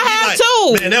genuinely I have like,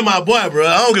 too. Man, that my boy, bro.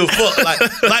 I don't give a fuck.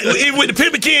 Like even with the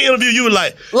Pimpin' King interview, you were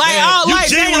like man, you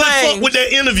genuinely fuck with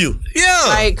that interview. Yeah.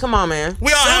 Like, come on, man.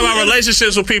 We all have our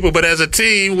relationships with people, but as a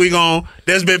team,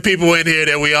 there's been people in here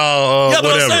that we all but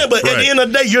whatever. I'm saying, but at the end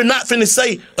of the day, you're not finna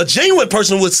say, a genuine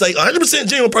person would say, 100%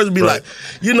 genuine person would be like,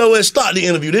 you know what, start the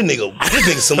interview, this nigga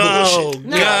some bullshit. Oh,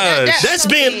 gosh. That's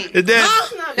being, is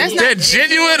that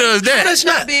genuine or is that? That's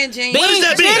not being genuine. What does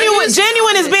that mean?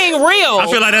 Genuine is being real. I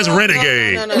feel like that's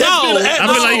renegade. No. I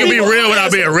feel like you can be real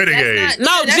without being renegade.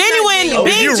 No, genuine.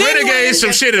 If you renegade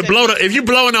some shit and if you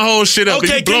blowing the whole shit up,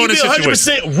 okay, if you blowing the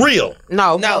situation. 100% real?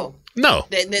 No.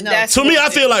 To me, I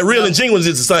feel like real and genuine is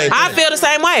the same thing. I feel the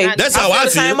same way. That's how I feel.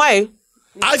 The same way.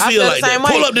 I feel like that.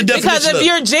 Pull up the definition. Because if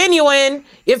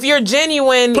you're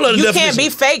genuine, you can't be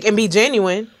fake and be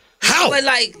genuine. How?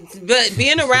 But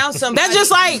being around somebody. That's just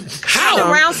like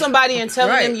how around somebody and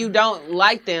telling them you don't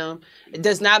like them. It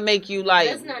does not make you like.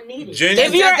 That's not needed.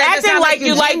 If you're acting like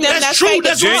you like them, that's true. fake.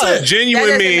 That's what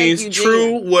genuine means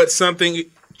truly what something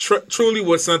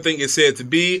is said to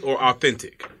be or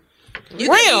authentic.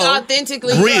 You real,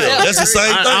 authentically real. That's the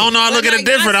same thing. I don't know. I look at it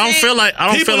different. I don't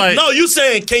feel like. No, you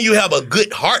saying can you have a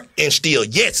good heart and still?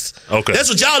 Yes. Okay. That's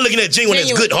what y'all looking at. Genuine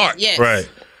is good heart. Yes. Right.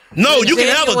 No, you can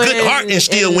have a good heart and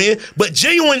still win, but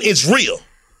genuine is real.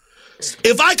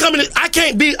 If I come in, I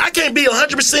can't be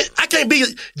 100%. I can't be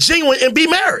genuine and be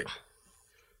married.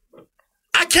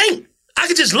 I can't. I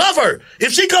could just love her.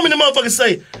 If she come in the motherfucker and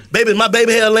say, baby, my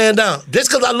baby hair laying down. Just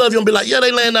because I love you, I'm be like, yeah,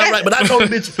 they laying down right. But I told the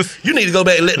bitch, you need to go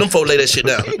back and let them folk lay that shit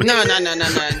down. No.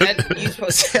 You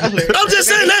supposed to tell her. I'm just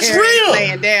saying, that's real.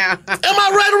 Laying down. Am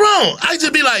I right or wrong? I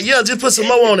just be like, yeah, just put some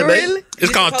more on it, baby.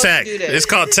 It's called tact. It's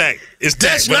called tact. It's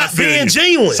tact. That's not being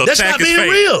genuine. So that's not being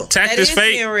real. Tact is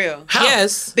fake. Being real. How?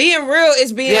 Yes. Being real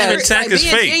is being tact is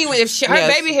being fake. genuine. If her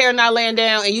baby hair not laying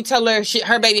down and you tell her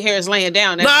her baby hair is laying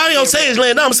down. No, I ain't gonna say it's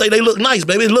laying down. I'm gonna say they look nice,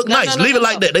 baby. It look nice. Leave it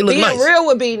like that. They look nice. Being real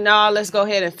would be, let's go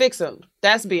ahead and fix them.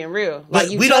 That's being real. Like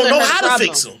we don't know how to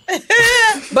fix them.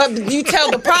 But you tell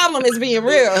the problem is being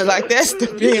real. Like that's the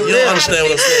being real. You don't understand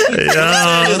what I'm saying.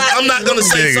 I'm not gonna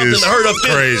say something to hurt her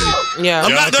feelings. Crazy. Yeah.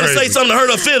 I'm not gonna say something to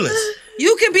hurt her feelings.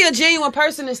 You can be a genuine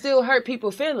person and still hurt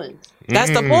people's feelings.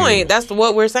 That's the point. That's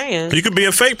what we're saying. You could be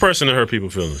a fake person to hurt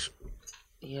people's feelings.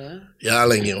 Yeah.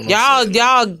 Y'all ain't getting y'all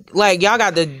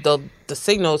got the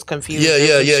signals confused.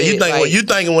 Yeah. You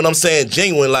thinking when I'm saying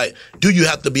genuine, like, do you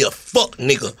have to be a fuck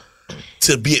nigga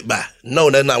to be it by? No,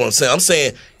 that's not what I'm saying. I'm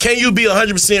saying, can you be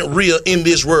 100% real in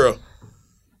this world?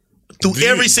 Through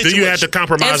every situation. Do you have to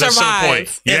compromise at some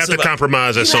point? You have to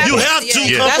compromise at some point. You have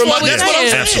to compromise. That's what I'm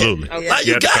saying. Absolutely. Okay. Like,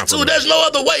 you got to. There's no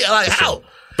other way. Like, how?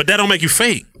 But that don't make you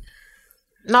fake.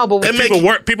 No, but people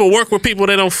work with people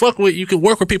they don't fuck with. You can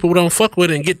work with people who don't fuck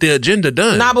with and get the agenda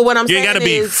done. Nah, but what I'm you saying ain't got to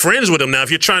be friends with them now. If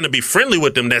you're trying to be friendly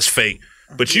with them, that's fake.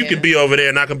 But you can be over there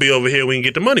and I can be over here. We can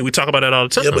get the money. We talk about that all the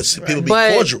time. Yeah, but people be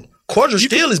cordial. Cordial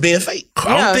still is being fake.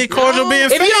 I don't think cordial being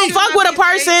fake. If you don't fuck with a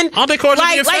person, I don't think cordial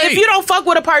being fake. Like if you don't fuck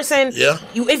with a person, if you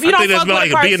I don't think fuck that's with a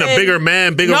like person, being a bigger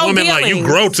man, bigger woman. Like you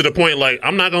grow to the point, like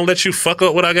I'm not gonna let you fuck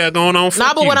up what I got going on.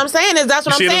 Nah, but what I'm saying is that's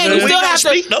what I'm saying.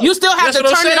 You still have to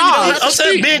turn it off. I'm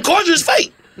saying being cordial is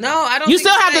fake. No, I don't. You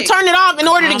still have to turn it off in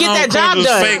order to get that job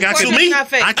done. To me, I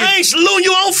ain't saluting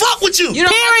you. I don't fuck with you. Period.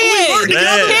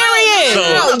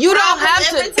 No, you don't have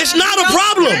to. It's not a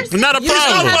problem. Not a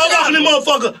problem. I'm walking this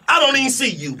motherfucker. I don't even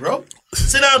see you, bro.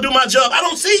 Sit down and do my job. I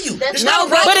don't see you. It's not a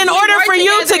problem. But in order for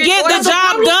you to get the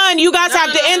job done, you guys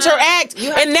have to interact.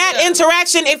 And that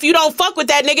interaction, if you don't fuck with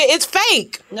that nigga, it's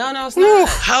fake. No, it's not.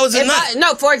 How is it not?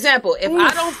 No, for example, if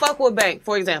I don't fuck with Bank,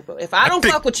 if I don't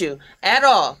fuck with you at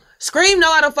all, Scream,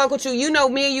 no, I don't fuck with you. You know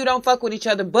me and you don't fuck with each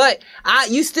other, but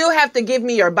you still have to give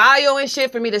me your bio and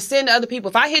shit for me to send to other people.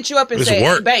 If I hit you up and say,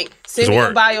 hey, Bank, send me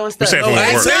your bio and stuff.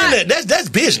 I ain't saying that. That's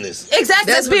business.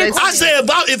 Exactly. That's being I said,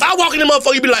 if I walk in the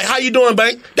motherfucker, you be like, how you doing,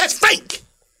 Bank? That's fake.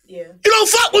 Yeah. You don't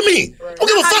fuck with me. Right. Don't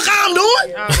give a fuck how I'm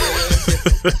doing.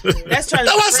 That's why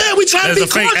I said we trying to be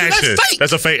cordial. That's fake.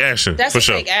 That's a fake action. That's for a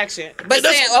fake action. But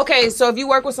saying, okay, so if you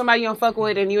work with somebody you don't fuck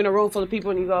with and you're in a room full of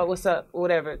people and you go, what's up,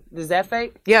 whatever, is that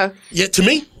fake? Yeah. Yeah, to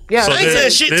me. Yeah. So I ain't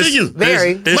saying shit to you.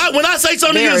 Very. When I say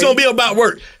something to you, it's going to be about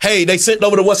work. Hey, they sent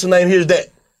over to what's the name, here's that.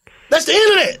 That's the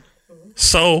internet.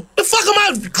 So. The fuck am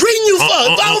I greeting you for?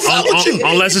 I don't fuck with you.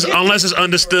 Unless it's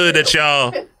understood that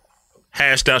y'all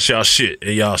hashed out y'all shit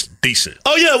and y'all decent.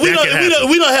 Oh yeah, we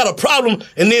don't have a problem,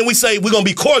 and then we say we're gonna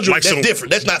be cordial. Like that's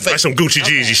different. That's not fake. Like some Gucci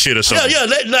Jeezy shit or something. Yeah.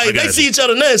 They see each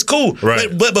other now. It's cool. Right.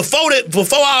 But before all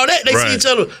that, they see each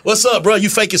other. What's up, bro? You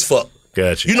fake as fuck.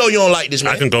 Gotcha. You know you don't like this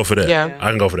man. I can go for that. Yeah. I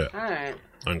can go for that. All right.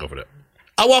 I can go for that.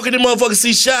 I walk in the motherfucker,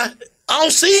 see Shy. I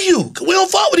don't see you. We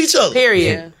don't fuck with each other.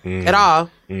 Period. Mm-hmm. At all.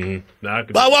 Mm-hmm.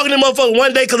 But I walk in the motherfucker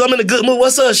one day because I'm in a good mood.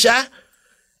 What's up, Shy?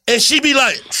 And she be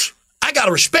like, I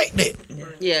gotta respect that.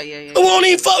 Yeah. We won't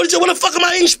even fuck with each other. What the fuck am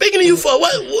I even speaking to you for?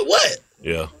 What?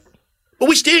 Yeah. But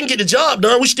we still can get the job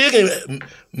done. We still can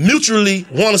mutually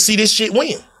want to see this shit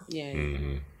win. Yeah.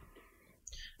 Mm-hmm.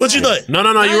 What you think? No,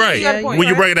 you're right. When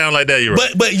you break it down like that, you're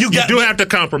right. But you do have to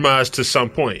compromise to some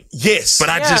point. Yes. But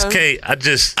I just can't.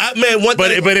 That's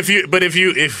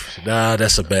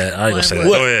a bad. I ain't gonna say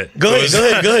that. Go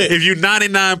ahead. If you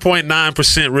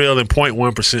 99.9% real and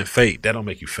 0.1% fake, that don't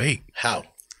make you fake. How?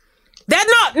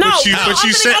 That no. But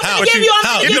you said how? Give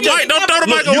the mic. Don't throw the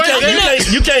mic away.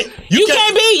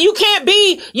 You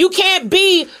can't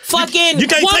be fucking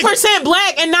 1%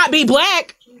 black and not be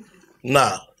black.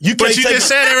 Nah. But you just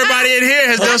said everybody in here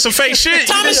has done some fake shit.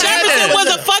 Thomas Jefferson was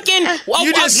a fucking president.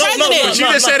 You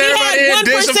just said everybody in here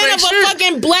did some fake shit. He had 1% of a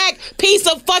fucking black piece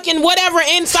of fucking whatever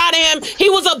inside of him.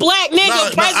 He was a black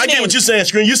nigga president. I get what you're saying,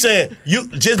 Screen. You saying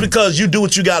just because you do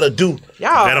what you gotta do,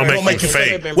 that don't make you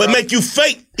fake. What make you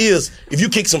fake is if you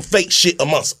kick some fake shit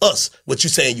amongst us, what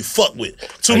you saying you fuck with.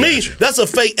 To me, that's a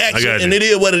fake action, and it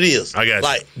is what it is. I got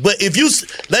you. But if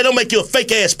that don't make you a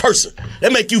fake ass person.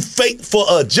 That make you fake for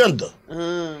an agenda.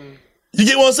 You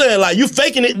get what I'm saying? Like you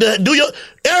faking it.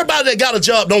 Everybody that got a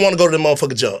job don't want to go to the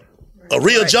motherfucking job. A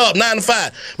real job, 9 to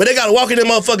 5. But they gotta walk in there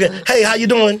motherfucking, hey, how you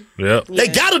doing? Yep. They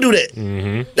gotta do that.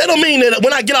 Mm-hmm. That don't mean that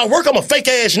when I get out of work, I'm a fake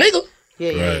ass nigga.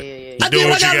 Yeah. I did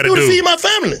what I got to do to feed my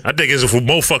family. I think it's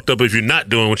more fucked up if you're not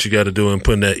doing what you got to do and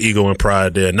putting that ego and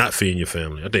pride there, not feeding your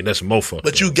family. I think that's more fucked up.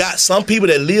 But you got some people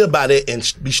that live by that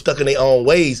and be stuck in their own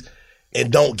ways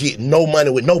and don't get no money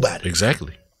with nobody.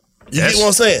 Exactly. You get what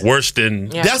I'm saying? Worse than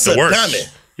that's the a worst. dummy.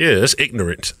 Yeah, that's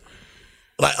ignorant.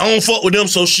 Like, I don't fuck with them,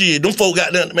 so shit. Them folk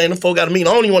got them, man. Them folk got to mean.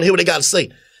 I don't even want to hear what they got to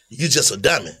say. You just a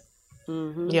dummy.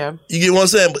 Mm-hmm. Yeah. You get what I'm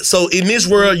saying? But so in this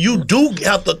world, you do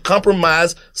have to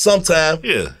compromise sometime.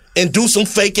 Yeah. And do some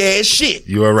fake ass shit.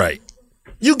 You are right.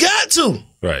 You got to.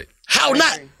 Right. How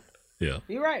not? Yeah.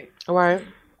 You're right. All right.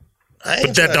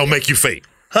 But that don't make you fake.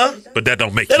 Huh? But that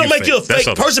don't make that you don't make fake. you a fake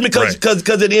person because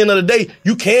at the end of the day,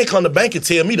 you can come to the bank and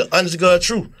tell me the honest to God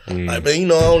truth. Like, man, you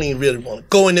know, I don't even really want to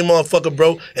go in there, motherfucker,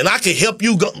 bro. And I can help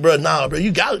you, bro. Nah, bro,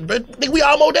 you got it, bro. Think we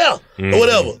almost there or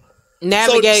whatever.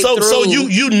 Navigate through. So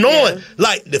you knowing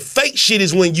like the fake shit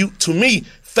is when you. To me,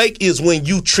 fake is when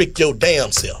you trick your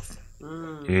damn self.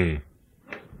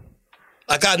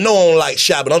 Like, I know I don't like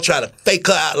Shy, but I'm trying to fake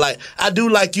her out like, I do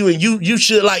like you and you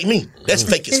should like me. That's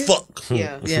fake as fuck.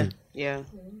 Yeah.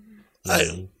 Like,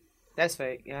 that's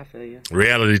fake. Yeah, I feel you.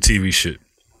 Reality TV shit.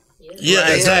 Yeah,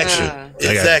 exactly.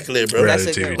 Exactly, bro.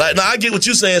 Like, now I get what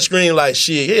you saying, Scream, like,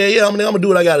 shit, yeah, I'm gonna do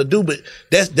what I gotta do, but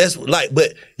that's like,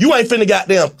 but you ain't finna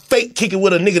goddamn fake kick it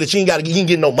with a nigga that you ain't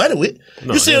getting no money with.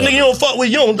 You see a nigga you don't fuck with,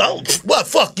 you don't what,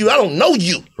 fuck you, I don't know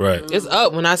you. Right. It's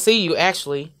up when I see you,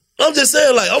 actually. I'm just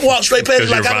saying, like, I walk straight past you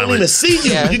like I don't even see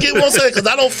you. Yeah. You get what I'm saying? Because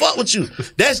I don't fuck with you.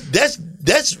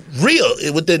 That's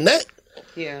real within that.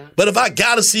 Yeah. But if I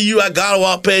gotta see you, I gotta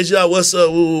walk past you. What's up?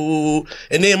 Ooh,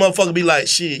 and then motherfucker be like,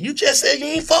 shit, you just said you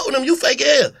ain't fuck with him. You fake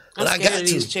ass. But I'm I scared got of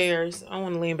to. these chairs. I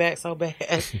want to lean back so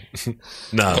bad.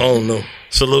 Nah. I don't know.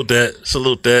 Salute that.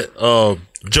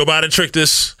 Joe Biden tricked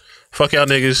us. Fuck y'all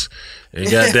niggas. And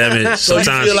goddamn it, So you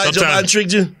feel like Joe Biden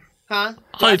tricked you? Huh?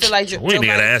 Do I feel like we ain't even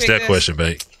gotta ask that question,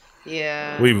 babe.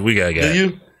 Yeah. We gotta get. Do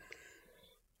you?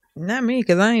 Not me,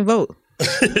 because I ain't vote.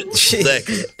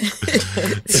 Exactly.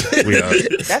 We are.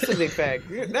 That's a big fact.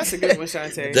 That's a good one,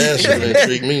 Shantae. That shit didn't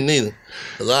trick me neither.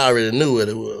 Because I already knew what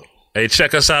it was. Hey,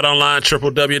 check us out online,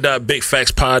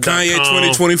 www.bigfactspod.com. Kanye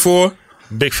 2024.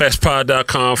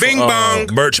 BigFactsPod.com for Bing bong.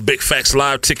 merch, Big Facts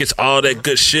live tickets, all that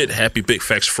good shit. Happy Big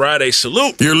Facts Friday.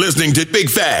 Salute. You're listening to Big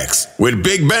Facts with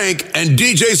Big Bank and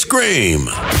DJ Scream.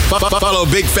 Follow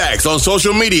Big Facts on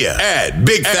social media at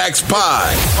Big Facts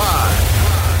Pod.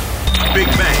 Big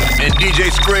Bank and DJ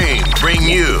Scream bring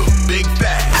you Big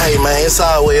Facts. Hey, man, it's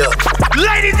all the way up.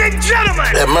 Ladies and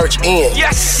gentlemen. That merch in.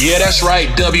 Yes. Yeah, that's right.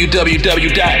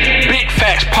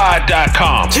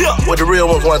 www.bigfactspod.com. Yeah, with the real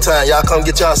ones one time. Y'all come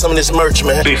get y'all some of this merch,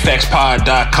 man.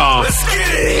 BigFactsPod.com. Let's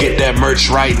get it. Get that merch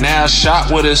right now. Shop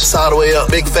with us. It's all the way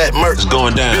up. Big fat merch. It's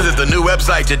going down. Visit the new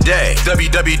website today,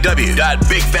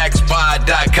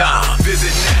 www.bigfactspod.com.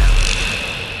 Visit now.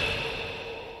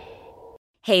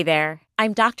 Hey there,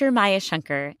 I'm Dr. Maya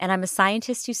Shankar, and I'm a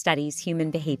scientist who studies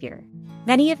human behavior.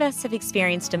 Many of us have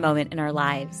experienced a moment in our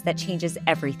lives that changes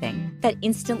everything, that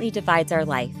instantly divides our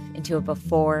life into a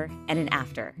before and an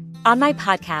after. On my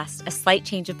podcast, A Slight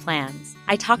Change of Plans,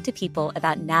 I talk to people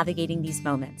about navigating these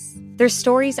moments. Their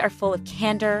stories are full of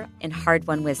candor and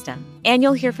hard-won wisdom. And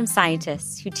you'll hear from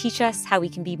scientists who teach us how we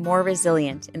can be more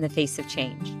resilient in the face of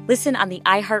change. Listen on the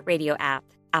iHeartRadio app,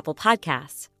 Apple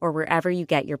Podcasts, or wherever you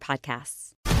get your podcasts.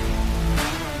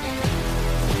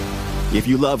 If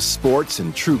you love sports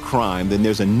and true crime, then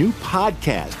there's a new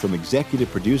podcast from executive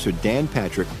producer Dan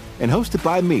Patrick and hosted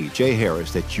by me, Jay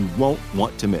Harris, that you won't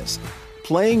want to miss.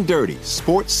 Playing Dirty: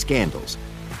 Sports Scandals.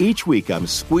 Each week, I'm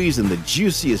squeezing the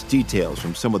juiciest details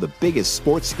from some of the biggest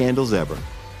sports scandals ever.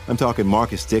 I'm talking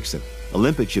Marcus Dixon,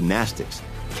 Olympic gymnastics,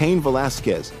 Cain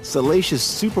Velasquez, salacious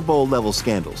Super Bowl-level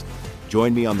scandals.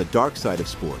 Join me on the dark side of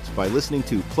sports by listening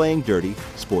to Playing Dirty: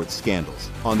 Sports Scandals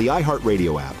on the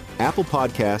iHeartRadio app, Apple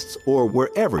Podcasts, or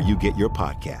wherever you get your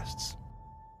podcasts.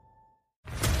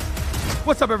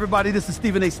 What's up, everybody? This is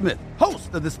Stephen A. Smith,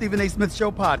 host of the Stephen A. Smith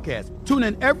Show podcast. Tune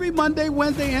in every Monday,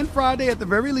 Wednesday, and Friday at the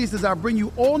very least as I bring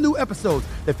you all new episodes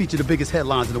that feature the biggest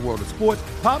headlines in the world of sports,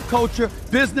 pop culture,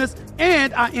 business,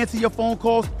 and I answer your phone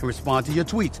calls and respond to your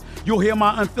tweets. You'll hear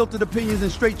my unfiltered opinions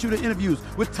and straight-shooter interviews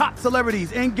with top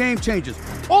celebrities and game changers.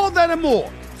 All that and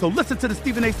more. So listen to the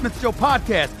Stephen A. Smith Show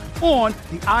podcast on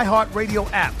the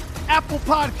iHeartRadio app, Apple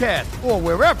Podcasts, or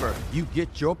wherever you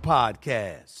get your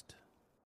podcast.